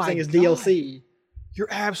was no such thing as DLC. You're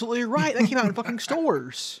absolutely right. That came out in fucking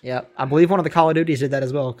stores. Yep. I believe one of the Call of Duties did that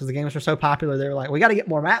as well because the games were so popular. They were like, we got to get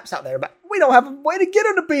more maps out there, but we don't have a way to get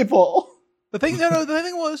them to people. The thing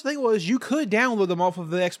was, you could download them off of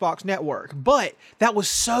the Xbox network, but that was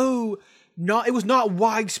so it was not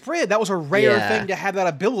widespread. That was a rare Yeah. thing to have that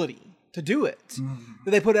ability to do it.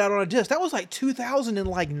 That they put it out on a disc. That was like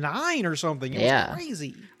 2009 or something. It Yeah. was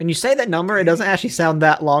crazy. When you say that number, it doesn't actually sound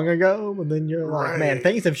that long ago, but then you're like, man, Right.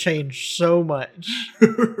 things have changed so much.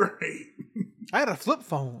 Right. I had a flip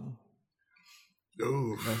phone.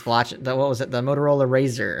 Ooh. Let's watch it. What was it? The Motorola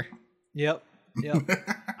Razr. Yep.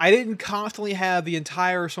 I didn't constantly have the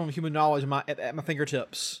entire Sum of Human Knowledge at my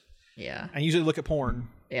fingertips. Yeah. I use it to look at porn.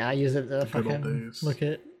 Yeah, I use it to Good old fucking days. look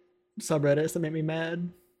at subreddits that make me mad.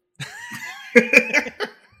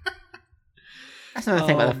 That's another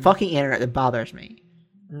thing about the fucking internet that bothers me.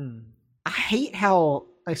 I hate how,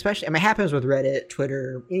 especially, it happens with Reddit,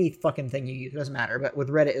 Twitter, any fucking thing you use, it doesn't matter, but with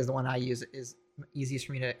Reddit is the one I use, is easiest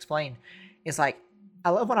for me to explain. It's like, I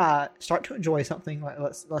love when I start to enjoy something, like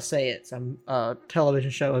let's say it's a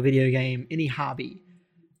television show, a video game, any hobby.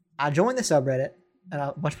 I join the subreddit, and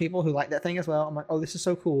a bunch of people who like that thing as well. I'm like, oh, this is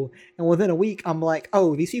so cool. And within a week, I'm like,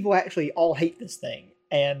 oh, these people actually all hate this thing,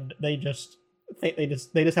 and they just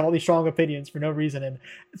have all these strong opinions for no reason, and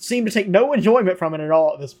seem to take no enjoyment from it at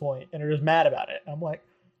all at this point, and are just mad about it. I'm like,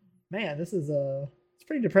 man, this is it's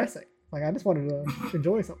pretty depressing. Like, I just wanted to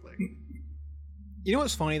enjoy something. You know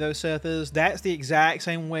what's funny though, Seth, is that's the exact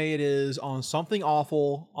same way it is on Something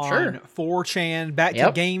Awful, on 4chan, back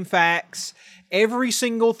to Game Facts. Every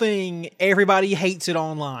single thing, everybody hates it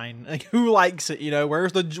online. Like, who likes it? You know,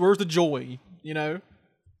 where's the joy? You know.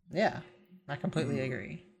 Yeah, I completely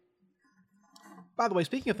agree. By the way,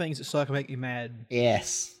 speaking of things that suck and make you mad,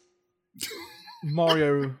 Yes,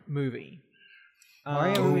 Mario movie.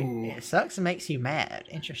 Mario movie. It sucks and makes you mad.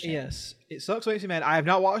 Interesting. Yes, it sucks and makes me mad. I have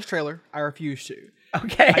not watched the trailer. I refuse to.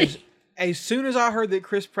 Okay. As soon as I heard that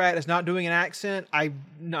Chris Pratt is not doing an accent, I'm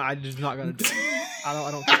just not gonna do it.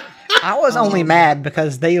 I don't care. I was only mad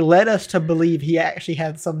because they led us to believe he actually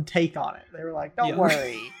had some take on it. They were like, don't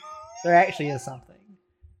worry. There actually is something.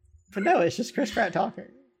 But no, it's just Chris Pratt talking.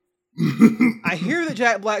 I hear that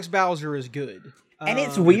Jack Black's Bowser is good. And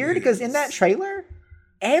it's weird because in that trailer,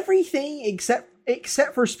 everything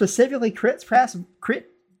except for specifically Chris Pratt's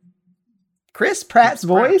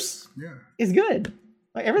voice is good.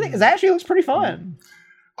 Like, everything actually looks pretty fun.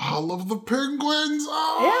 I love the penguins.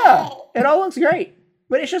 Yeah, it all looks great.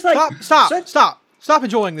 But it's just like stop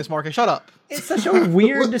enjoying this, Marcus. Shut up. It's such a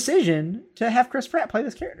weird decision to have Chris Pratt play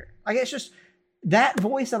this character. Like, it's just that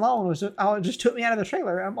voice alone just took me out of the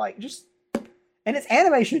trailer. I'm like, and it's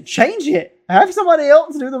animation. Change it. Have somebody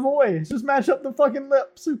else do the voice. Just match up the fucking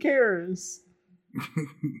lips. Who cares?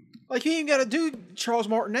 Like, you ain't got to do Charles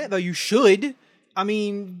Martinet, though. You should. I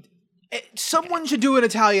mean, someone should do an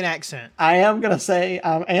Italian accent. I am gonna say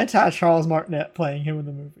I'm anti Charles Martinet playing him in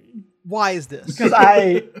the movie. Why is this? Because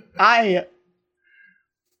I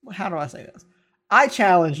how do I say this? I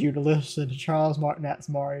challenge you to listen to Charles Martinet's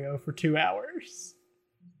Mario for 2 hours.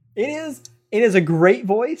 It is a great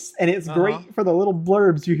voice, and it's great for the little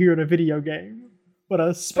blurbs you hear in a video game. But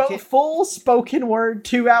a full spoken word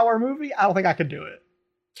 2 hour movie, I don't think I could do it.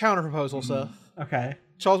 Counter proposal, Seth. Okay.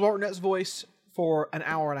 Charles Martinet's voice for an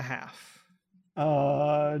hour and a half.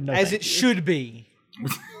 No. As it should be.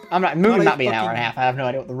 Movie might be an hour and a half. I have no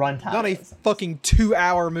idea what the runtime Not a is. fucking 2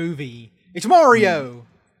 hour movie. It's Mario.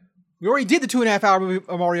 We already did the 2.5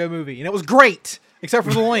 hour Mario movie, and it was great, except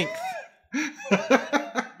for the length.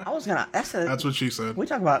 That's what she said. We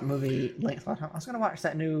talk about movie length all the time. I was gonna watch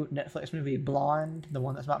that new Netflix movie, Blonde, the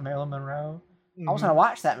one that's about Marilyn Monroe. I was gonna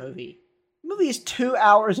watch that movie. The movie is 2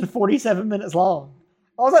 hours and 47 minutes long.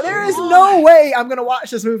 I was like, there is no way I'm gonna watch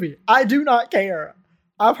this movie. I do not care.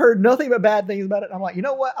 I've heard nothing but bad things about it. I'm like, you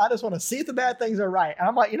know what? I just want to see if the bad things are right. And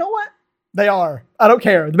I'm like, you know what? They are. I don't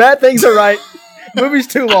care. The bad things are right. The movie's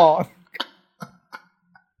too long.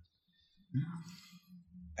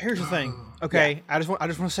 Here's the thing. Okay, I just want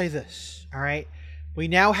to say this. All right, we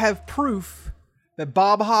now have proof that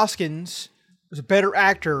Bob Hoskins was a better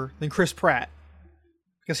actor than Chris Pratt,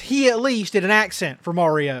 because he at least did an accent for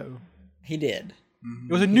Mario. He did.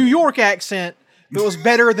 It was a New York accent that was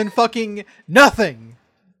better than fucking nothing.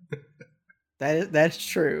 That's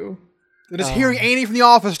true. Than just hearing Andy from The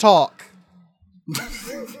Office talk.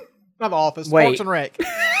 Not The Office, Parks and Rec.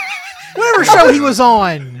 Whatever show he was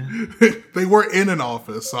on. They were in an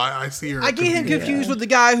office, so I see her. I get him confused with the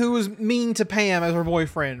guy who was mean to Pam as her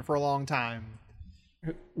boyfriend for a long time.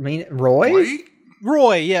 Roy? Right?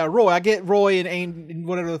 Roy, yeah, Roy. I get Roy and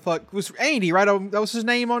whatever the fuck was Andy, right? That was his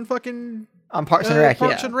name on fucking on Parks and Rec.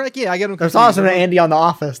 Parks and Rec. Yeah, I get him. There's also an Andy on The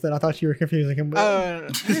Office that I thought you were confusing him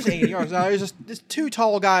with. Here's Andy. There's just two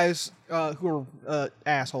tall guys who are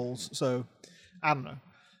assholes. So I don't know.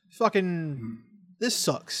 Fucking, this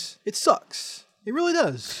sucks. It sucks. It really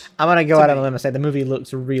does. I'm gonna go out on a limb and say the movie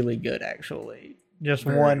looks really good. Actually, just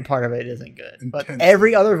Very one part of it isn't good, but intensely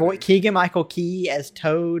every other good. voice, Keegan Michael Key as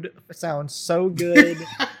Toad sounds so good.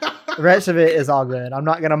 The rest of it is all good. I'm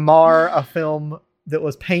not gonna mar a film that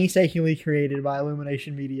was painstakingly created by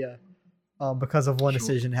Illumination Media because of one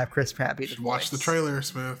decision to have Chris Pratt be the Watch the voice. trailer,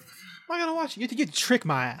 Smith. I gotta watch it. You get to trick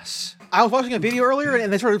my ass. I was watching a video earlier,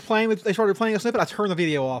 and they started playing a snippet. I turned the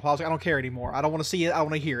video off. I was like, I don't care anymore. I don't want to see it. I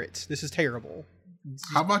want to hear it. This is terrible.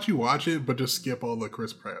 How about you watch it, but just skip all the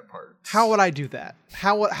Chris Pratt parts? How would I do that?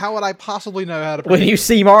 How would I possibly know how to? When you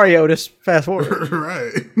see Mario, just fast forward.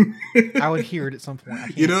 Right. I would hear it at some point. I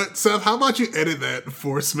can't. You know what, Seth? How about you edit that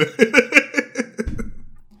for Smith?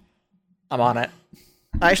 I'm on it.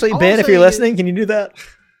 Actually, All Ben, I'm if you're saying listening, can you do that?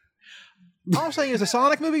 All I'm saying is the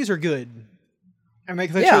Sonic movies are good, and they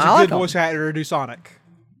Yeah, chose I a like good 'em. voice actor to do Sonic.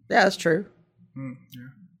 Yeah, that's true. Yeah.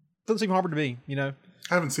 Doesn't seem hard to me. You know,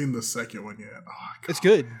 I haven't seen the second one yet. Oh, God. it's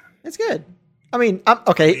good. It's good. I mean,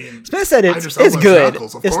 okay. Smith said I it's just it's love good.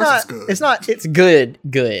 Knuckles. Of It's course not. it's good. It's not. It's good.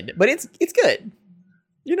 But it's good.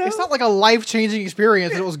 You know. It's not like a life changing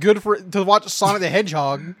experience. It was good to watch Sonic the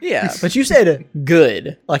Hedgehog. Yeah, but you said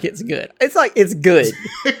good, like it's good. It's like it's good.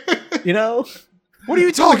 You know. What are you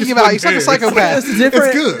like talking it's about? one He's like a hair. psychopath. It's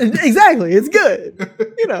different. good. Exactly. It's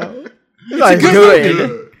good. You know. It's like good good.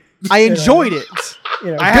 Good. I enjoyed it.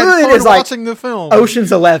 You know, I had good fun is like watching the film.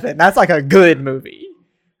 Ocean's 11. That's like a good movie.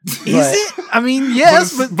 Is But- it? I mean,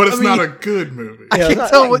 yes, but it's I mean, not a good movie. I Yeah, can't it's not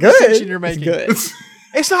tell like what good, distinction you're it's making. good.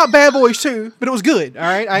 It's not Bad Boys 2, but it was good. All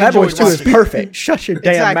right, I Bad Boys enjoyed 2 is watching it. perfect. Shut your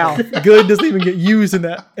damn Exactly. mouth. Good doesn't even get used in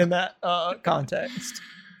that context.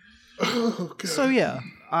 Okay. So yeah,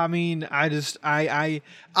 I mean, I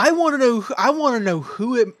want to know. I want to know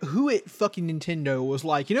who it fucking Nintendo was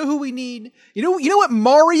like. You know who we need? You know what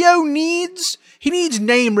Mario needs? He needs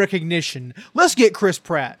name recognition. Let's get Chris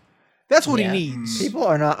Pratt. That's what Yeah. he needs. People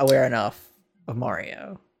are not aware enough of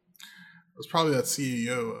Mario. It's probably that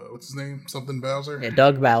CEO. What's his name? Something Bowser? Yeah,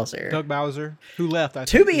 Doug Bowser. Doug Bowser, who left. I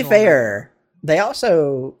To think, be is on fair, they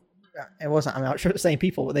also it wasn't. I'm not sure the same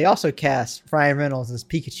people, but they also cast Ryan Reynolds as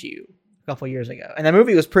Pikachu a couple years ago, and that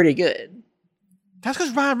movie was pretty good. That's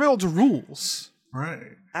because Ryan Reynolds rules. Right.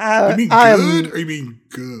 You mean I'm good or you mean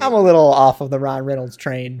good? I'm a little off of the Ryan Reynolds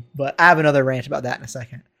train, but I have another rant about that in a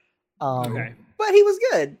second. Okay. But he was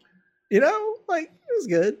good. You know, like it was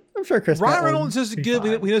good. I'm sure Chris. Ryan Pratt Reynolds would is be good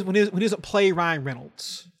fine. when he doesn't play Ryan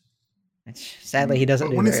Reynolds. Sadly, he doesn't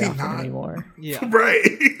But do when is very he often not? anymore. Yeah. Right.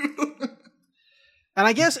 And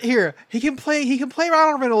I guess here he can play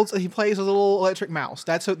Ryan Reynolds and he plays a little electric mouse.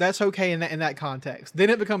 That's okay in that context. Then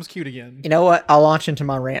it becomes cute again. You know what? I'll launch into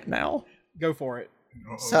my rant now. Go for it.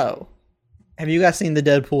 So, have you guys seen the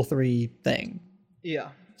Deadpool 3 thing? Yeah.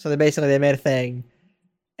 So they made a thing,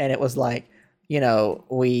 and it was like, you know,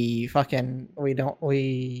 we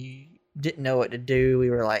didn't know what to do. We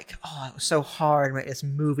were like, oh, it was so hard to make this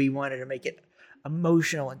movie. We wanted to make it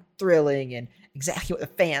emotional and thrilling and exactly what the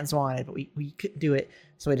fans wanted, but we couldn't do it.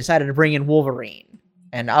 So we decided to bring in Wolverine.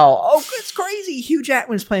 And oh, it's crazy. Hugh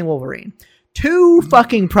Jackman's playing Wolverine. Two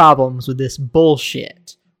fucking problems with this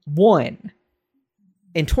bullshit. One,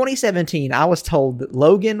 in 2017, I was told that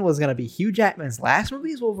Logan was going to be Hugh Jackman's last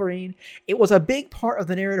movie as Wolverine. It was a big part of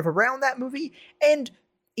the narrative around that movie, and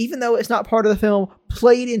even though it's not part of the film,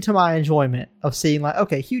 played into my enjoyment of seeing, like,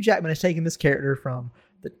 okay, Hugh Jackman has taken this character from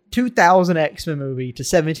the 2000 X-Men movie to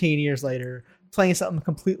 17 years later, playing something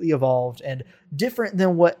completely evolved and different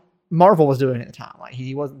than what Marvel was doing at the time. Like,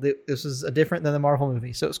 this was different than the Marvel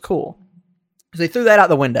movie, so it's cool. So they threw that out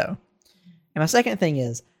the window. And my second thing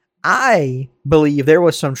is, I believe there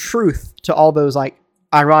was some truth to all those like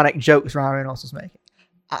ironic jokes Ryan Reynolds was making.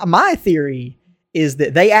 My theory is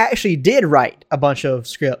that they actually did write a bunch of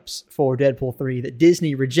scripts for Deadpool 3 that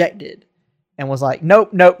Disney rejected and was like,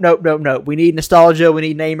 nope. We need nostalgia. We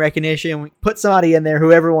need name recognition. We put somebody in there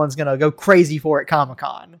who everyone's going to go crazy for at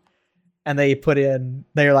Comic-Con. And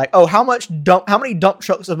they're like, oh, how many dump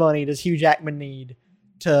trucks of money does Hugh Jackman need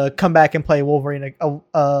to come back and play Wolverine,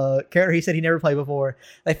 a character he said he never played before?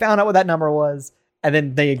 They found out what that number was, and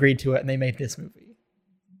then they agreed to it, and they made this movie.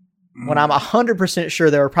 When I'm 100%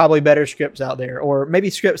 sure there were probably better scripts out there, or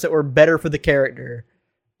maybe scripts that were better for the character,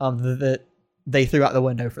 that they threw out the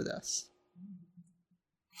window for this.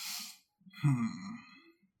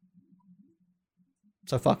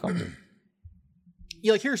 So fuck them.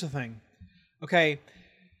 Yeah, like here's the thing. Okay.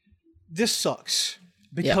 This sucks.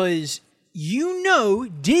 Because you know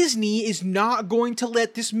Disney is not going to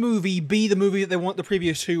let this movie be the movie that they want the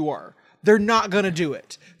previous two were. They're not going to do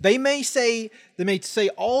it. They may say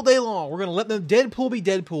all day long, we're going to let the Deadpool be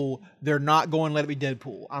Deadpool. They're not going to let it be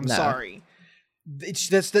Deadpool. I'm sorry.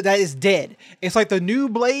 that is dead. It's like the new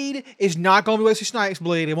Blade is not going to be Wesley Snipes'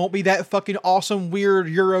 Blade. It won't be that fucking awesome, weird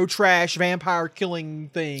Euro trash vampire killing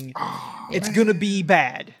thing. It's going to be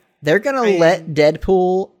bad. They're gonna let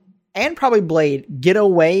Deadpool and probably Blade get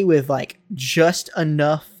away with like just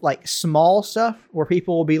enough like small stuff where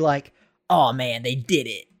people will be like, "Oh man, they did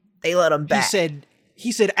it. They let him back."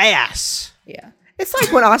 He said ass. Yeah. It's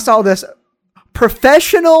like when I saw this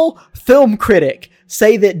professional film critic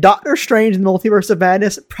say that Doctor Strange in the Multiverse of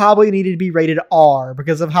Madness probably needed to be rated R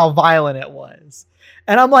because of how violent it was.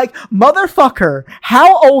 And I'm like, motherfucker,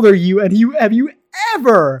 how old are you? And have you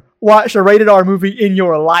ever watched a rated R movie in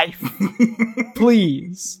your life?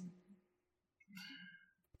 Please.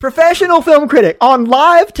 Professional film critic on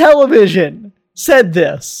live television said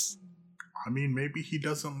this. I mean, maybe he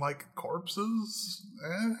doesn't like corpses.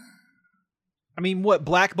 I mean, what,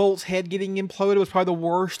 Black Bolt's head getting imploded was probably the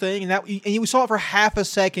worst thing, and we saw it for half a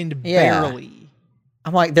second, barely.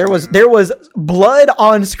 I'm like, there was blood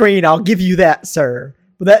on screen. I'll give you that, sir.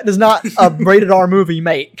 But that does not a rated R movie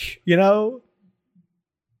make, you know?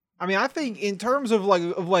 I mean, I think in terms of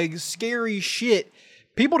like scary shit,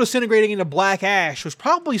 people disintegrating into black ash was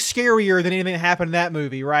probably scarier than anything that happened in that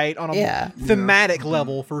movie, right? On a thematic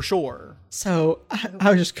level, for sure. So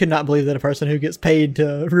I just could not believe that a person who gets paid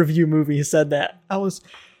to review movies said that.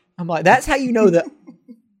 I'm like, that's how you know that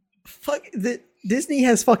that Disney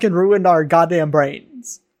has fucking ruined our goddamn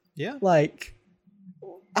brains. Yeah. Like,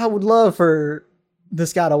 I would love for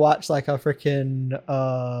this guy to watch like a freaking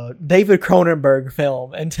David Cronenberg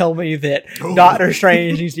film and tell me that Doctor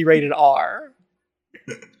Strange needs to be rated R.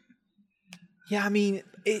 Yeah, I mean,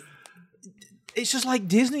 it's just like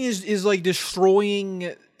Disney is like destroying,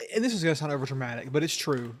 and this is going to sound over dramatic, but it's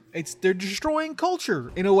true. They're destroying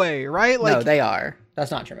culture in a way, right? Like, no, they are. That's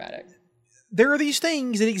not dramatic. There are these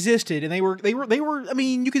things that existed, and they were. I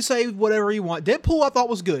mean, you could say whatever you want. Deadpool, I thought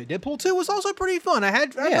was good. Deadpool 2 was also pretty fun. I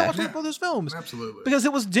watched both those films, Absolutely, because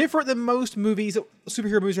it was different than most movies,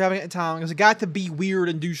 superhero movies were having at the time. Because it got to be weird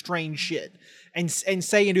and do strange shit, and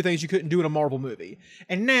say and do things you couldn't do in a Marvel movie.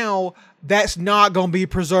 And now that's not going to be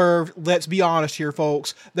preserved. Let's be honest here,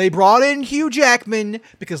 folks. They brought in Hugh Jackman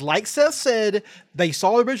because, like Seth said, they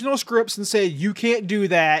saw the original scripts and said, "You can't do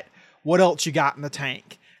that. What else you got in the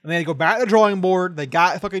tank?" And they go back to the drawing board. They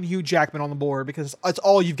got fucking Hugh Jackman on the board because that's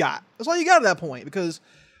all you've got. That's all you got at that point, because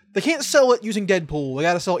they can't sell it using Deadpool. They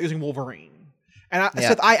got to sell it using Wolverine. And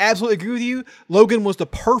Seth, I absolutely agree with you. Logan was the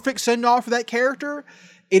perfect send-off for that character.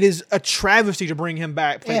 It is a travesty to bring him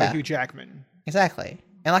back played by Hugh Jackman. Exactly.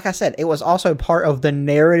 And like I said, it was also part of the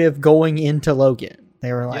narrative going into Logan.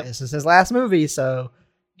 They were like, this is his last movie, so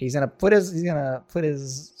he's gonna put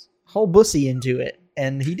his whole bussy into it.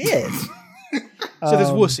 And he did. So there's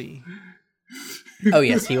wussy. Oh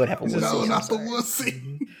yes, he would have a wussy. No, not the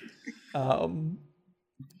wussy.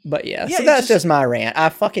 But yeah, so that's just my rant. I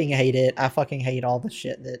fucking hate it. I fucking hate all the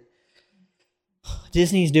shit that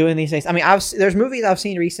Disney's doing these days. I mean, there's movies I've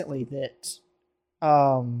seen recently that, I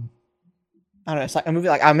don't know. It's like a movie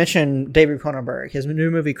like I mentioned David Cronenberg, his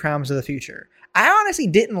new movie Crimes of the Future. I honestly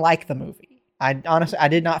didn't like the movie. I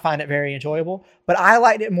did not find it very enjoyable, but I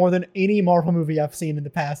liked it more than any Marvel movie I've seen in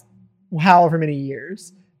the past however many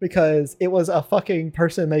years, because it was a fucking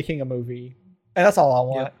person making a movie. And that's all I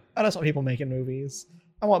want. Yep. I just want people making movies.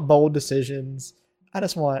 I want bold decisions. I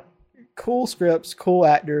just want cool scripts, cool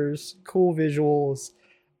actors, cool visuals.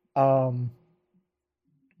 So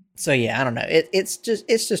yeah, I don't know. It's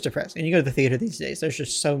just depressing. And you go to the theater these days, there's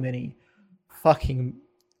just so many fucking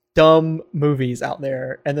dumb movies out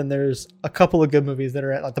there, and then there's a couple of good movies that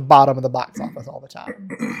are at like the bottom of the box office all the time.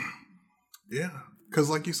 Yeah, because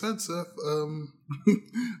like you said, Seth,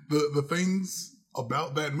 the things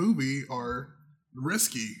about that movie are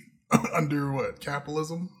risky under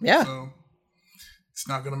capitalism. Yeah, so it's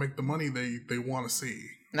not going to make the money they want to see.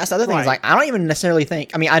 And that's the other thing. Is like, I don't even necessarily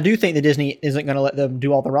think. I mean, I do think that Disney isn't going to let them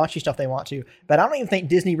do all the raunchy stuff they want to, but I don't even think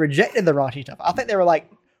Disney rejected the raunchy stuff. I think they were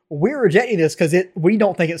like, we're rejecting this because we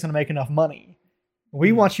don't think it's going to make enough money.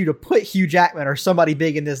 We want you to put Hugh Jackman or somebody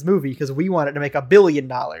big in this movie because we want it to make $1 billion,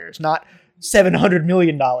 not $700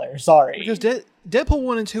 million. Sorry. Because Deadpool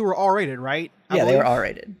 1 and 2 were R-rated, right? Yeah, they were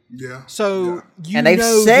R-rated. Yeah. So and they've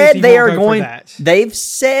said they are going. They've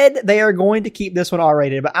said they are going to keep this one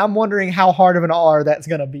R-rated, but I'm wondering how hard of an R that's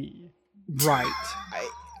going to be. Right.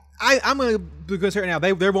 I'm going to be good right now.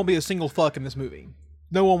 There won't be a single fuck in this movie.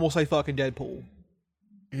 No one will say fuck in Deadpool.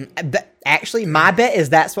 Actually, my bet is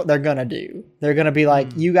that's what they're gonna do. They're gonna be like,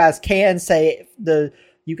 you guys can say the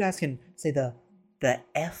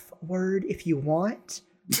F word if you want,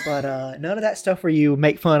 but none of that stuff where you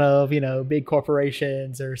make fun of big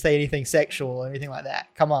corporations or say anything sexual or anything like that.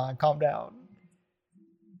 Come on, calm down.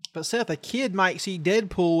 But Seth, a kid might see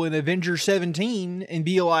Deadpool in Avengers 17 and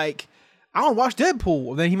be like, I don't watch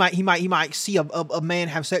Deadpool. Then he might see a man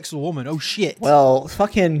have sex with a woman. Oh shit. Well,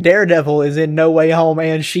 fucking Daredevil is in No Way Home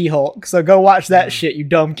and She-Hulk, so go watch that shit, you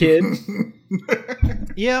dumb kid.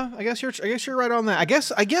 Yeah, I guess you're right on that. I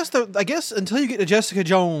guess until you get to Jessica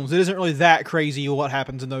Jones, it isn't really that crazy what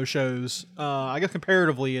happens in those shows. I guess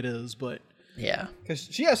comparatively it is, but Yeah. because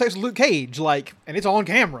she has sex with Luke Cage, like, and it's on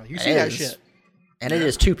camera. You see that is. shit. And it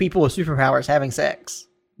is two people with superpowers having sex.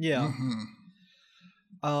 Yeah.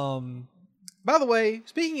 By the way,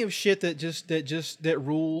 speaking of shit that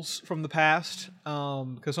rules from the past,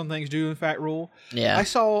 because some things do in fact rule. Yeah. I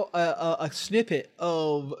saw a snippet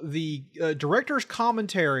of the director's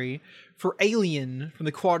commentary for Alien from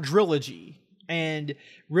the quadrilogy, and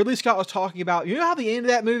Ridley Scott was talking about, you know how the end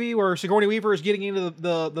of that movie where Sigourney Weaver is getting into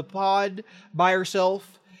the pod by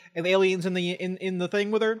herself, and the aliens in the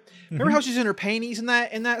thing with her. Remember how she's in her panties in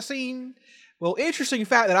that scene? Well, interesting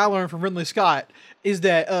fact that I learned from Ridley Scott is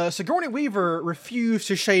that Sigourney Weaver refused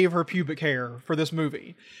to shave her pubic hair for this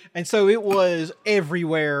movie. And so it was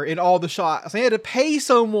everywhere in all the shots. They had to pay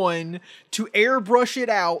someone to airbrush it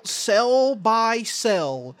out cell by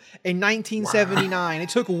cell in 1979. Wow. It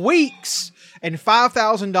took weeks and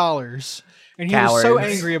 $5,000. And he was so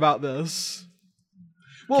angry about this.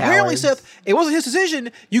 Well, apparently, Seth, it wasn't his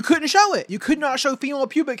decision. You couldn't show it. You could not show female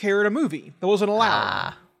pubic hair in a movie. That wasn't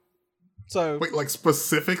allowed. So, wait, like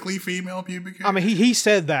specifically female pubic hair? I mean, he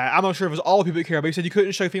said that. I'm not sure if it was all pubic hair, but he said you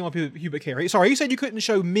couldn't show female pubic hair. Sorry, he said you couldn't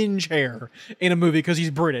show minge hair in a movie because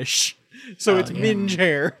he's British. So it's minge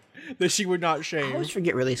hair that she would not shave. I always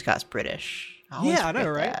forget Ridley Scott's British. I know,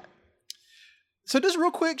 right? That. So just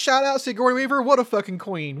real quick, shout out Sigourney Weaver. What a fucking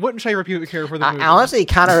queen. Wouldn't shave her pubic hair for the movie. Honestly,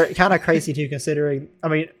 kind of crazy too, considering, I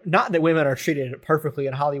mean, not that women are treated perfectly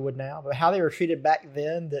in Hollywood now, but how they were treated back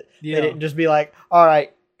then, that they didn't just be like, all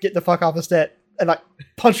right, get the fuck off the set and like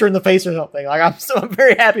punch her in the face or something. Like, I'm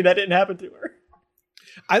very happy that didn't happen to her.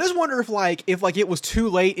 I just wonder if it was too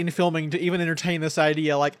late in filming to even entertain this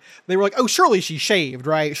idea. Like, they were like, oh, surely she shaved,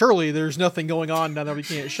 right? Surely there's nothing going on now that we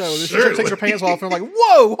can't show. She just takes her pants off and like,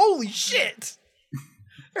 whoa, holy shit.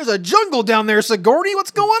 There's a jungle down there, Sigourney. What's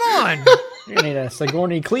going on? You need a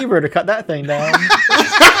Sigourney cleaver to cut that thing down.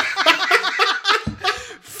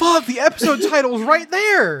 Fuck, the episode title's right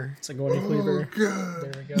there. Sigourney cleaver. God.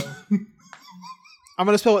 There we go. I'm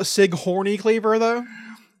going to spell it Sigourney cleaver, though.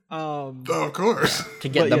 Of course. To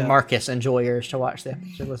get the Marcus enjoyers to watch the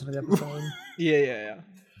episode, listen to the episode. Yeah.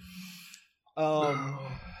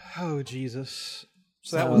 Oh, Jesus.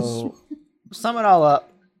 So that was... Sum it all up.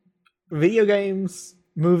 Video games,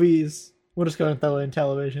 movies, we're just going to throw in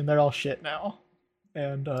television. They're all shit now.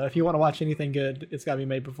 And if you want to watch anything good, it's got to be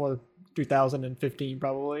made before 2015,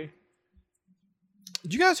 probably.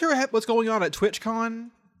 Did you guys hear what's going on at TwitchCon?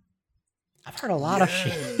 I've heard a lot of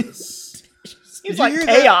shit. Seems like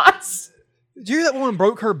chaos. Did you hear that woman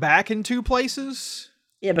broke her back in 2 places?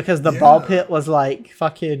 Yeah, because the ball pit was like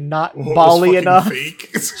fucking not bally enough.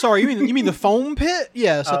 Fake. Sorry, you mean the foam pit?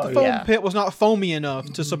 Yes, the foam pit was not foamy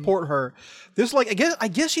enough to support her. This I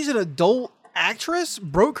guess she's an adult actress.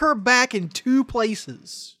 Broke her back in 2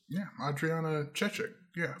 places. Yeah, Adriana Chechik.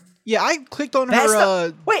 Yeah. Yeah, I clicked on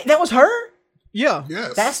her. Wait, that was her? Yeah.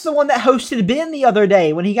 Yes. That's the one that hosted Ben the other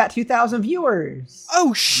day when he got 2,000 viewers.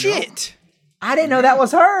 Oh shit! Yep. I didn't know that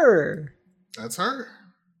was her. That's her.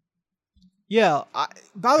 Yeah.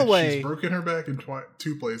 By the way, she's broken her back in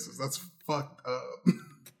 2 places. That's fucked up.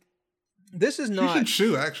 This is not. She should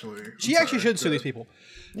sue. Actually, she actually should sue these people.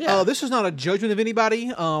 Yeah. This is not a judgment of anybody.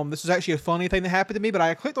 This is actually a funny thing that happened to me. But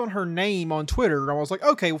I clicked on her name on Twitter and I was like,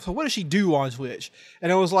 okay, so what does she do on Twitch?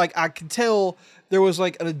 And it was like I could tell there was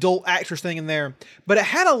like an adult actress thing in there, but it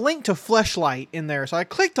had a link to Fleshlight in there. So I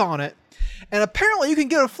clicked on it, and apparently you can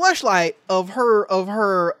get a fleshlight of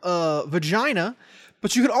her vagina,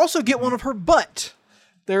 but you can also get one of her butt.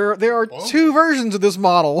 There are 2 versions of this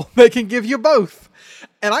model that can give you both.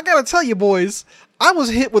 And I gotta tell you, boys, I was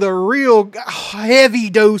hit with a real heavy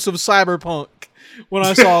dose of cyberpunk when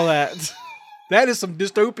I saw that. That is some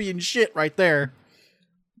dystopian shit right there.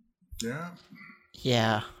 Yeah.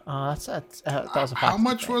 Yeah. That was a How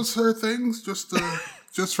much was her things? Just for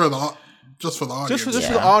the audience. Just for the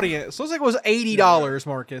audience. Looks like it was $80,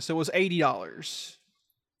 Marcus. It was $80.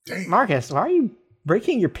 Dang. Marcus, why are you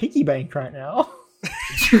breaking your piggy bank right now?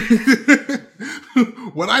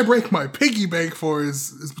 What I break my piggy bank for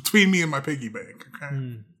is between me and my piggy bank. Okay.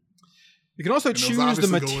 You can also choose the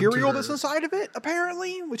material that's inside of it,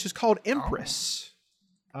 apparently, which is called Empress.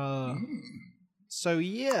 So So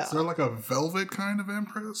yeah, Is there like a velvet kind of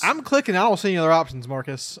Empress? I'm clicking. I don't see any other options,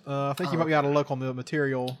 Marcus. I think you might be out of luck on the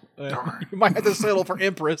material. You might have to settle for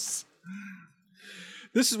Empress.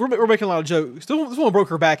 We're making a lot of jokes. This one broke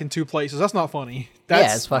her back in 2 places. That's not funny.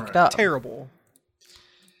 That's it's fucked up. terrible.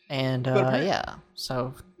 And yeah,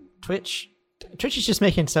 so Twitch is just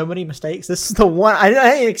making so many mistakes. This is the one I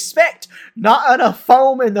didn't expect. Not enough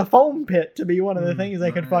foam in the foam pit to be one of the things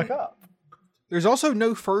they could fuck up. There's also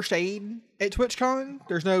no first aid at TwitchCon.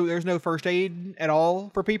 There's no first aid at all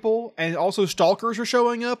for people, and also stalkers are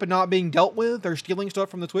showing up and not being dealt with. They're stealing stuff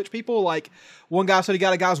from the Twitch people. Like one guy said he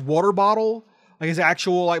got a guy's water bottle, like his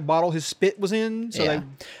actual like bottle his spit was in. So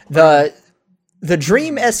the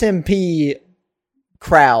Dream SMP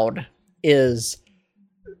crowd is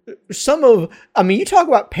you talk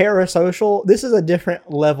about parasocial. This is a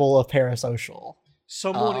different level of parasocial.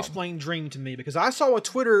 someone explain Dream to me, because I saw a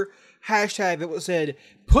Twitter hashtag that said,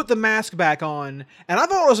 put the mask back on, and I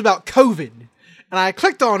thought it was about COVID. And I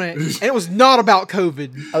clicked on it, and it was not about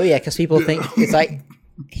COVID. Oh yeah, because people think it's like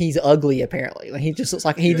he's ugly. Apparently, like he just looks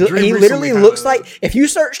like he literally looks like if you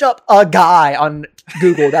searched up a guy on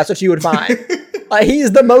Google, that's what you would find. Like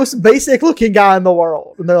he's the most basic looking guy in the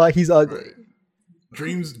world, and they're like he's ugly.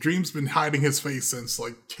 Dream's been hiding his face since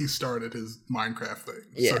like he started his Minecraft thing.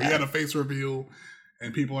 Yeah. So he had a face reveal,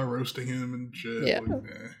 and people are roasting him and shit. Yeah. Like,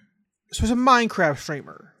 eh. So he's a Minecraft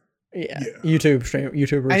streamer. Yeah.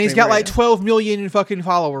 YouTuber, and he's got like 12 million fucking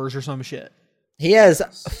followers or some shit. He has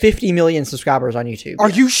 50 million subscribers on YouTube. Are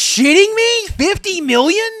you shitting me? 50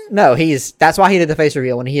 million? No, that's why he did the face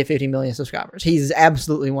reveal when he hit 50 million subscribers. He's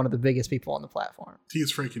absolutely one of the biggest people on the platform.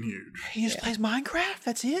 He's freaking huge. He just plays Minecraft?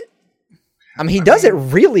 That's it? I mean, he does it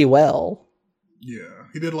really well. Yeah.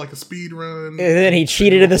 He did like a speed run. And then he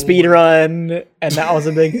cheated in the speed run, and that was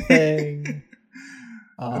a big thing.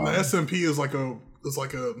 And the SMP is like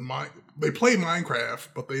they play Minecraft,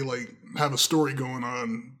 but they like have a story going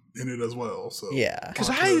on in it as well. So yeah, because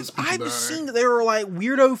I've seen that there are like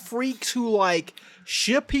weirdo freaks who like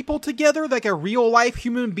ship people together like a real life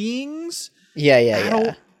human beings.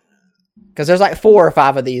 Yeah. Because there's like 4 or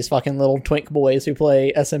 5 of these fucking little twink boys who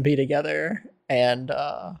play SMP together, and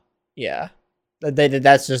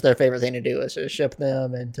that's just their favorite thing to do is to ship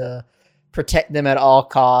them and to protect them at all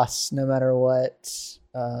costs, no matter what.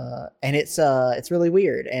 And it's really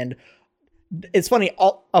weird, and it's funny.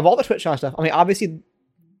 Of all the Twitch stuff, I mean, obviously,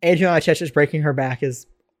 Adriana Chech's breaking her back is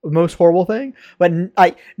the most horrible thing, but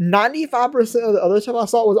like 95% of the other stuff I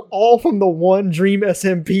saw was all from the one Dream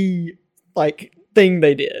SMP like thing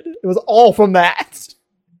they did. It was all from that.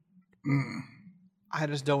 I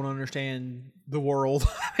just don't understand the world.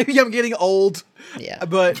 Maybe I'm getting old. Yeah,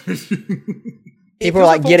 but people are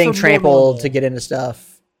like getting trampled to get into stuff.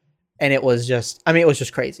 And it was just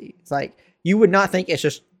crazy. It's like, you would not think it's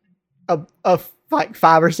just like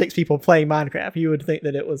 5 or 6 people playing Minecraft. You would think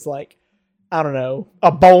that it was like, I don't know,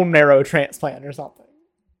 a bone marrow transplant or something.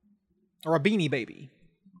 Or a Beanie Baby.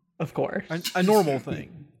 Of course. A normal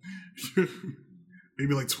thing.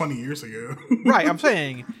 Maybe like 20 years ago. Right, I'm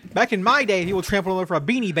saying, back in my day, he would trample over a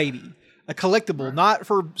Beanie Baby. A collectible, not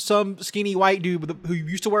for some skinny white dude who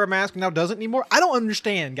used to wear a mask and now doesn't anymore. I don't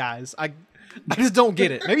understand, guys. I just don't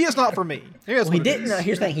get it. Maybe it's not for me. Here's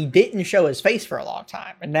the thing. He didn't show his face for a long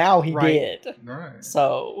time, and now he did. Right.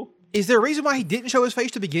 So, is there a reason why he didn't show his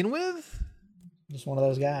face to begin with? Just one of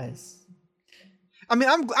those guys. I mean,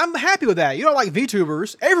 I'm happy with that. You don't like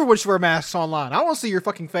VTubers. Everyone should wear masks online. I don't want to see your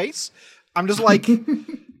fucking face. I'm just like,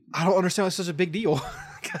 I don't understand why it's such a big deal.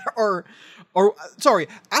 or sorry,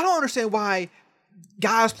 I don't understand why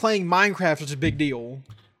guys playing Minecraft is such a big deal.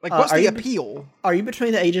 Like, what's the appeal? Are you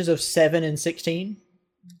between the ages of 7 and 16?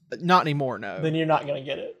 Not anymore, no. Then you're not going to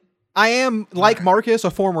get it. I am, like Marcus, a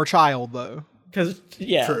former child, though. Because,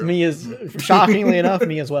 yeah, True. me is, shockingly enough,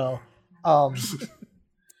 me as well.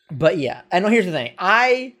 But yeah, and here's the thing.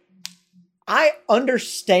 I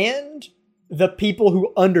understand the people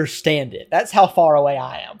who understand it. That's how far away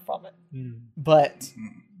I am from it. But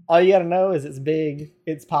all you got to know is it's big,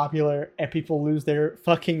 it's popular, and people lose their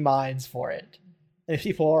fucking minds for it. And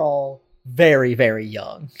people are all very, very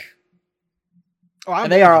young.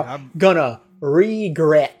 And they are gonna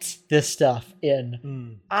regret this stuff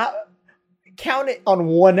I count it on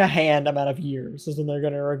one hand amount of years is when they're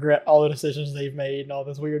gonna regret all the decisions they've made and all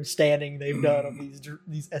this weird standing they've done of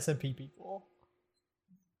these SMP people.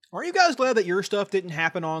 Are you guys glad that your stuff didn't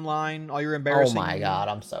happen online? All your embarrassing. Oh my god,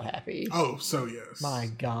 I'm so happy. Oh, so yes. My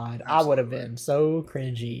god, absolutely. I would have been so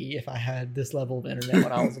cringy if I had this level of internet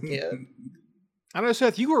when I was a kid. I know,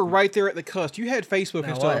 Seth, you were right there at the cusp. You had Facebook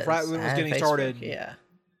and stuff right when it was getting started. Yeah.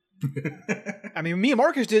 I mean, me and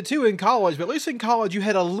Marcus did too in college, but at least in college you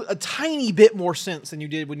had a tiny bit more sense than you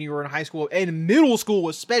did when you were in high school and middle school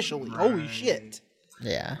especially. Holy Right. shit.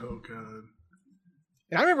 Yeah. Oh god.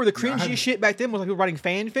 And I remember the Yeah, I cringy had- shit back then was like people writing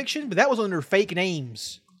fan fiction, but that was under fake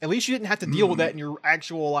names. At least you didn't have to deal with that in your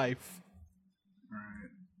actual life. Right.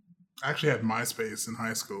 I actually had MySpace in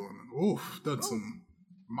high school, and oof, done some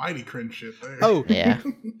mighty cringe shit there. Oh, Yeah.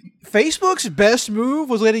 Facebook's best move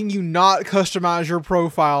was letting you not customize your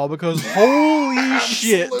profile because holy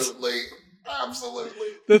shit. Absolutely.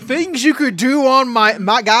 The things you could do on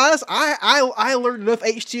my guys, I learned enough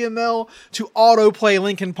HTML to autoplay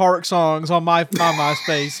Linkin Park songs on my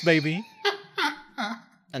MySpace, baby.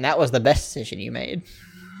 And that was the best decision you made.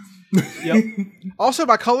 Yep. Also,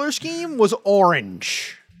 my color scheme was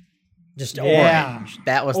orange. Just Yeah. orange.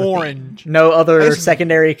 That was the Orange. thing. No other It's-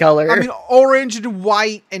 secondary color. I mean, orange and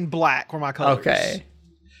white and black were my colors. okay.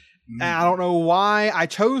 And I don't know why I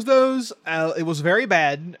chose those. It was very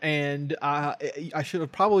bad, and I should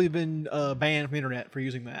have probably been banned from the internet for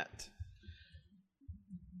using that.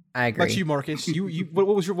 I agree. Like you, Marcus. What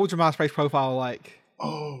was your MySpace profile like?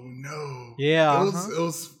 Oh no. Yeah. It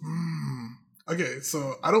was. Okay,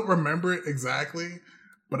 so I don't remember it exactly,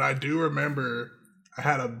 but I do remember I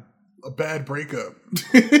had a bad breakup.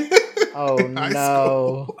 Oh in high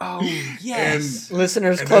no. school. Oh yes.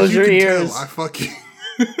 Listeners, And close as you your can ears. tell,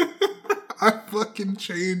 I fucking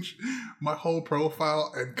changed my whole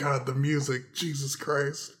profile, and God, the music, Jesus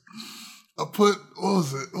Christ. I put, what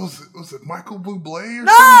was it? Was it Michael Bublé or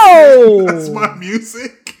No! something? That's my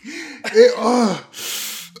music.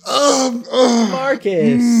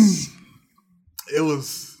 Marcus. It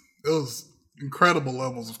was incredible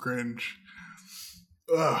levels of cringe.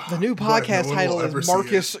 Ugh, The new but podcast no one title will ever is see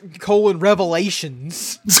Marcus: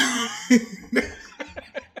 Revelations.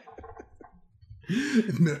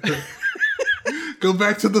 No. Go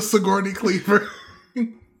back to the Sigourney Cleaver.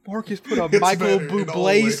 Marcus put a It's Michael better in all Bublé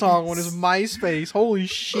ways. song on his MySpace. Holy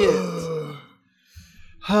shit!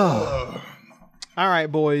 All right,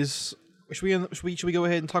 boys. Should we go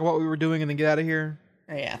ahead and talk about what we were doing and then get out of here?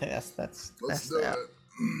 Yeah, I think that's Let's do that. it.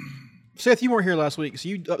 Seth, you weren't here last week, so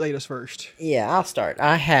you update us first. Yeah, I'll start.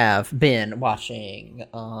 I have been watching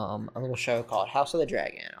a little show called House of the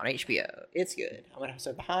Dragon on HBO. It's good. I'm an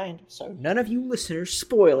episode behind, so none of you listeners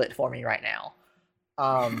spoil it for me right now.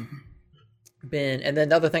 And then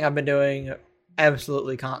the other thing I've been doing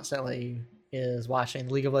absolutely constantly is watching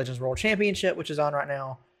the League of Legends World Championship, which is on right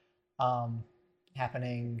now,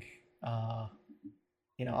 happening,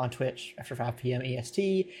 on Twitch after 5 p.m.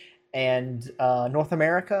 EST, and North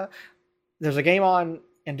America. There's a game on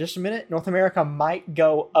in just a minute. North America might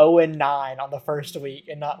go 0-9 on the first week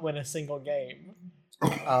and not win a single game.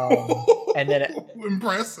 And then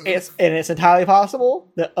Impressive. it's entirely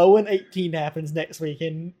possible that 0-18 happens next week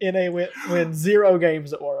and NA win 0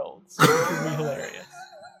 games at Worlds. Which would be hilarious.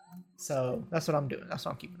 So that's what I'm doing. That's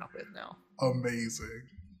what I'm keeping up with now. Amazing.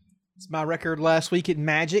 It's my record last week at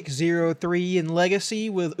Magic 0-3 in Legacy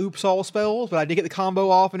with Oops All Spells, but I did get the combo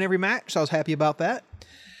off in every match, so I was happy about that.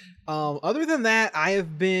 Other than that, I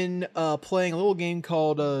have been playing a little game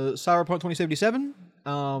called Cyberpunk 2077.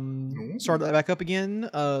 Started that back up again,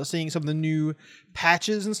 seeing some of the new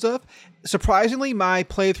patches and stuff. Surprisingly, my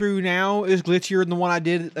playthrough now is glitchier than the one I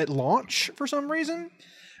did at launch for some reason.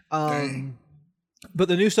 But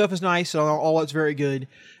the new stuff is nice, and all that's very good.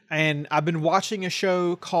 And I've been watching a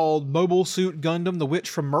show called Mobile Suit Gundam: The Witch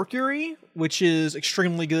from Mercury, which is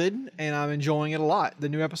extremely good, and I'm enjoying it a lot. The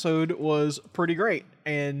new episode was pretty great,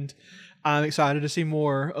 and I'm excited to see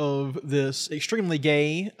more of this extremely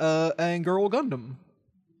gay and girl Gundam.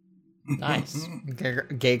 Nice.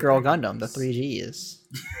 Gay Girl Gundam, the 3 Gs.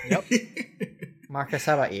 Yep. Marcus,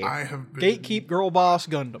 how about you? I have been Gatekeep Girl Boss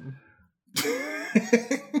Gundam.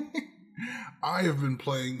 I have been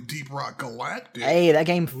playing Deep Rock Galactic. Hey, that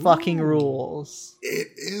game fucking rules. It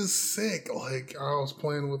is sick. Like I was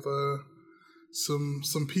playing with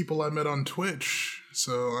some people I met on Twitch,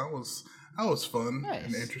 so that was fun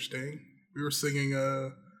and Nice. interesting. We were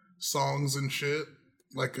singing songs and shit.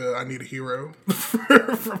 Like I Need a Hero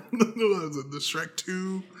from the Shrek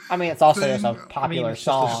 2. I mean, it's also thing. just a popular it's just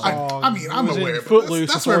a song. song. I'm It was in aware, but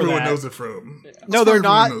Footloose that's where before everyone that. knows it from. That's No, where they're everyone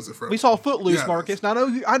not. knows it from. We saw Footloose, Yeah. Marcus. Now,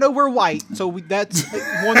 I know we're white, so that's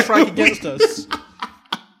one strike against us.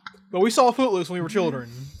 But we saw Footloose when we were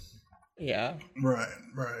children. Yeah. Right.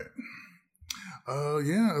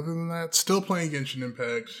 Yeah, other than that, still playing Genshin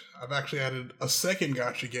Impact. I've actually added a second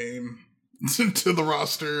gacha game to the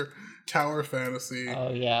roster, Tower Fantasy.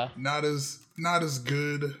 Oh, yeah. Not as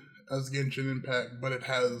good as Genshin Impact, but it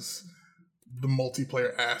has the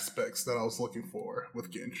multiplayer aspects that I was looking for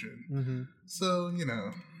with Genshin. Mm-hmm. So,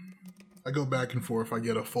 I go back and forth. I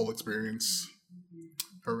get a full experience.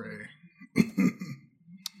 Hooray.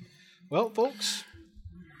 Well, folks,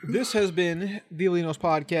 this has been the Alinos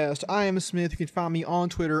Podcast. I am Smith. You can find me on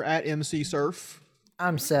Twitter at MCSurf.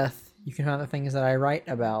 I'm Seth. You can find the things that I write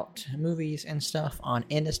about movies and stuff on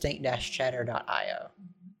indistinct-chatter.io.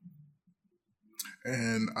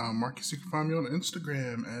 And Marcus, you can find me on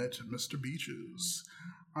Instagram at Mr. Beaches.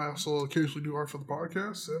 I also occasionally do art for the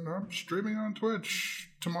podcast, and I'm streaming on Twitch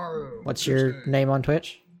tomorrow. What's your name on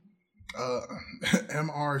Twitch?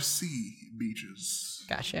 MRC Beaches.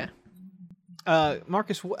 Gotcha.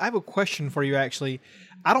 Marcus, I have a question for you, actually.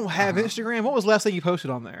 I don't have Instagram. What was the last thing you posted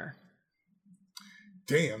on there?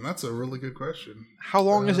 Damn, that's a really good question. How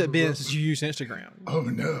long has it been since you used Instagram? Oh,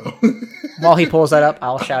 no. While he pulls that up,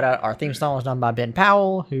 I'll shout out our theme song is done by Ben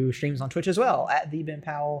Powell, who streams on Twitch as well, at the Ben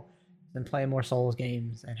Powell. Been playing more Souls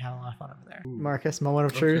games and having a lot of fun over there. Marcus, moment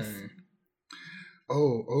of truth.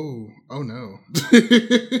 Oh no.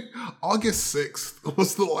 August 6th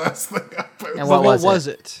was the last thing I posted. And What was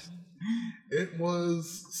it? It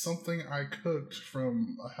was something I cooked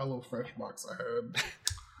from a HelloFresh box I had.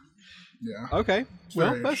 Yeah. Okay. Well,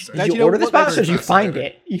 Very that's, interesting. glad Did you know order this what box that or did you is. find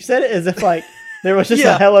it? You said it as if like there was just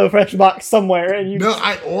Yeah. a HelloFresh box somewhere and you No,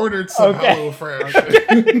 I ordered some Okay.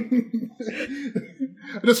 HelloFresh.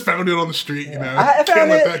 I just found it on the street, you know. I Can't found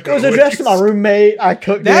let it. that It go was addressed to my waste. roommate. I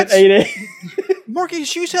cooked That's- it, ate it.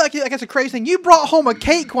 Marcus, you said like it's a crazy thing. You brought home a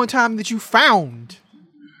cake one time that you found.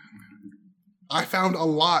 I found a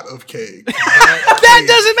lot of cake. That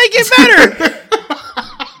doesn't make it better.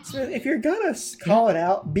 So if you're gonna call it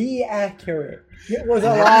out, be accurate. It was a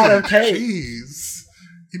lot of cake. Jeez.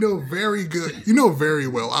 You know very good. You know very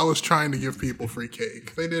well. I was trying to give people free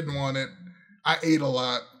cake. They didn't want it. I ate a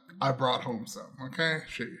lot. I brought home some. Okay?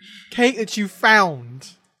 Sheesh. Cake that you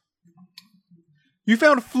found. You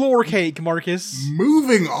found floor cake, Marcus.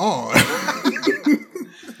 Moving on.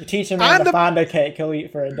 You teach a man to find a cake, he'll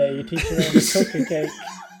eat for a day. You teach a man to cook a cake,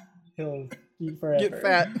 he'll eat forever. Get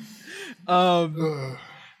fat.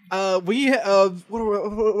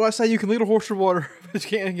 What I say? You can lead a horse to water, but you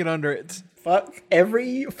can't get under it. Fuck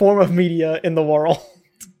every form of media in the world.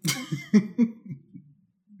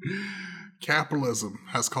 Capitalism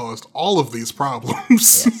has caused all of these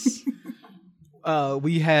problems.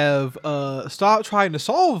 We have stopped trying to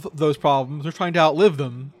solve those problems. We're trying to outlive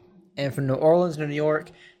them. And from New Orleans to New York,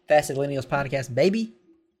 that's the Millennials Podcast, baby.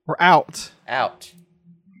 We're out. Out.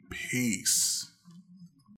 Peace.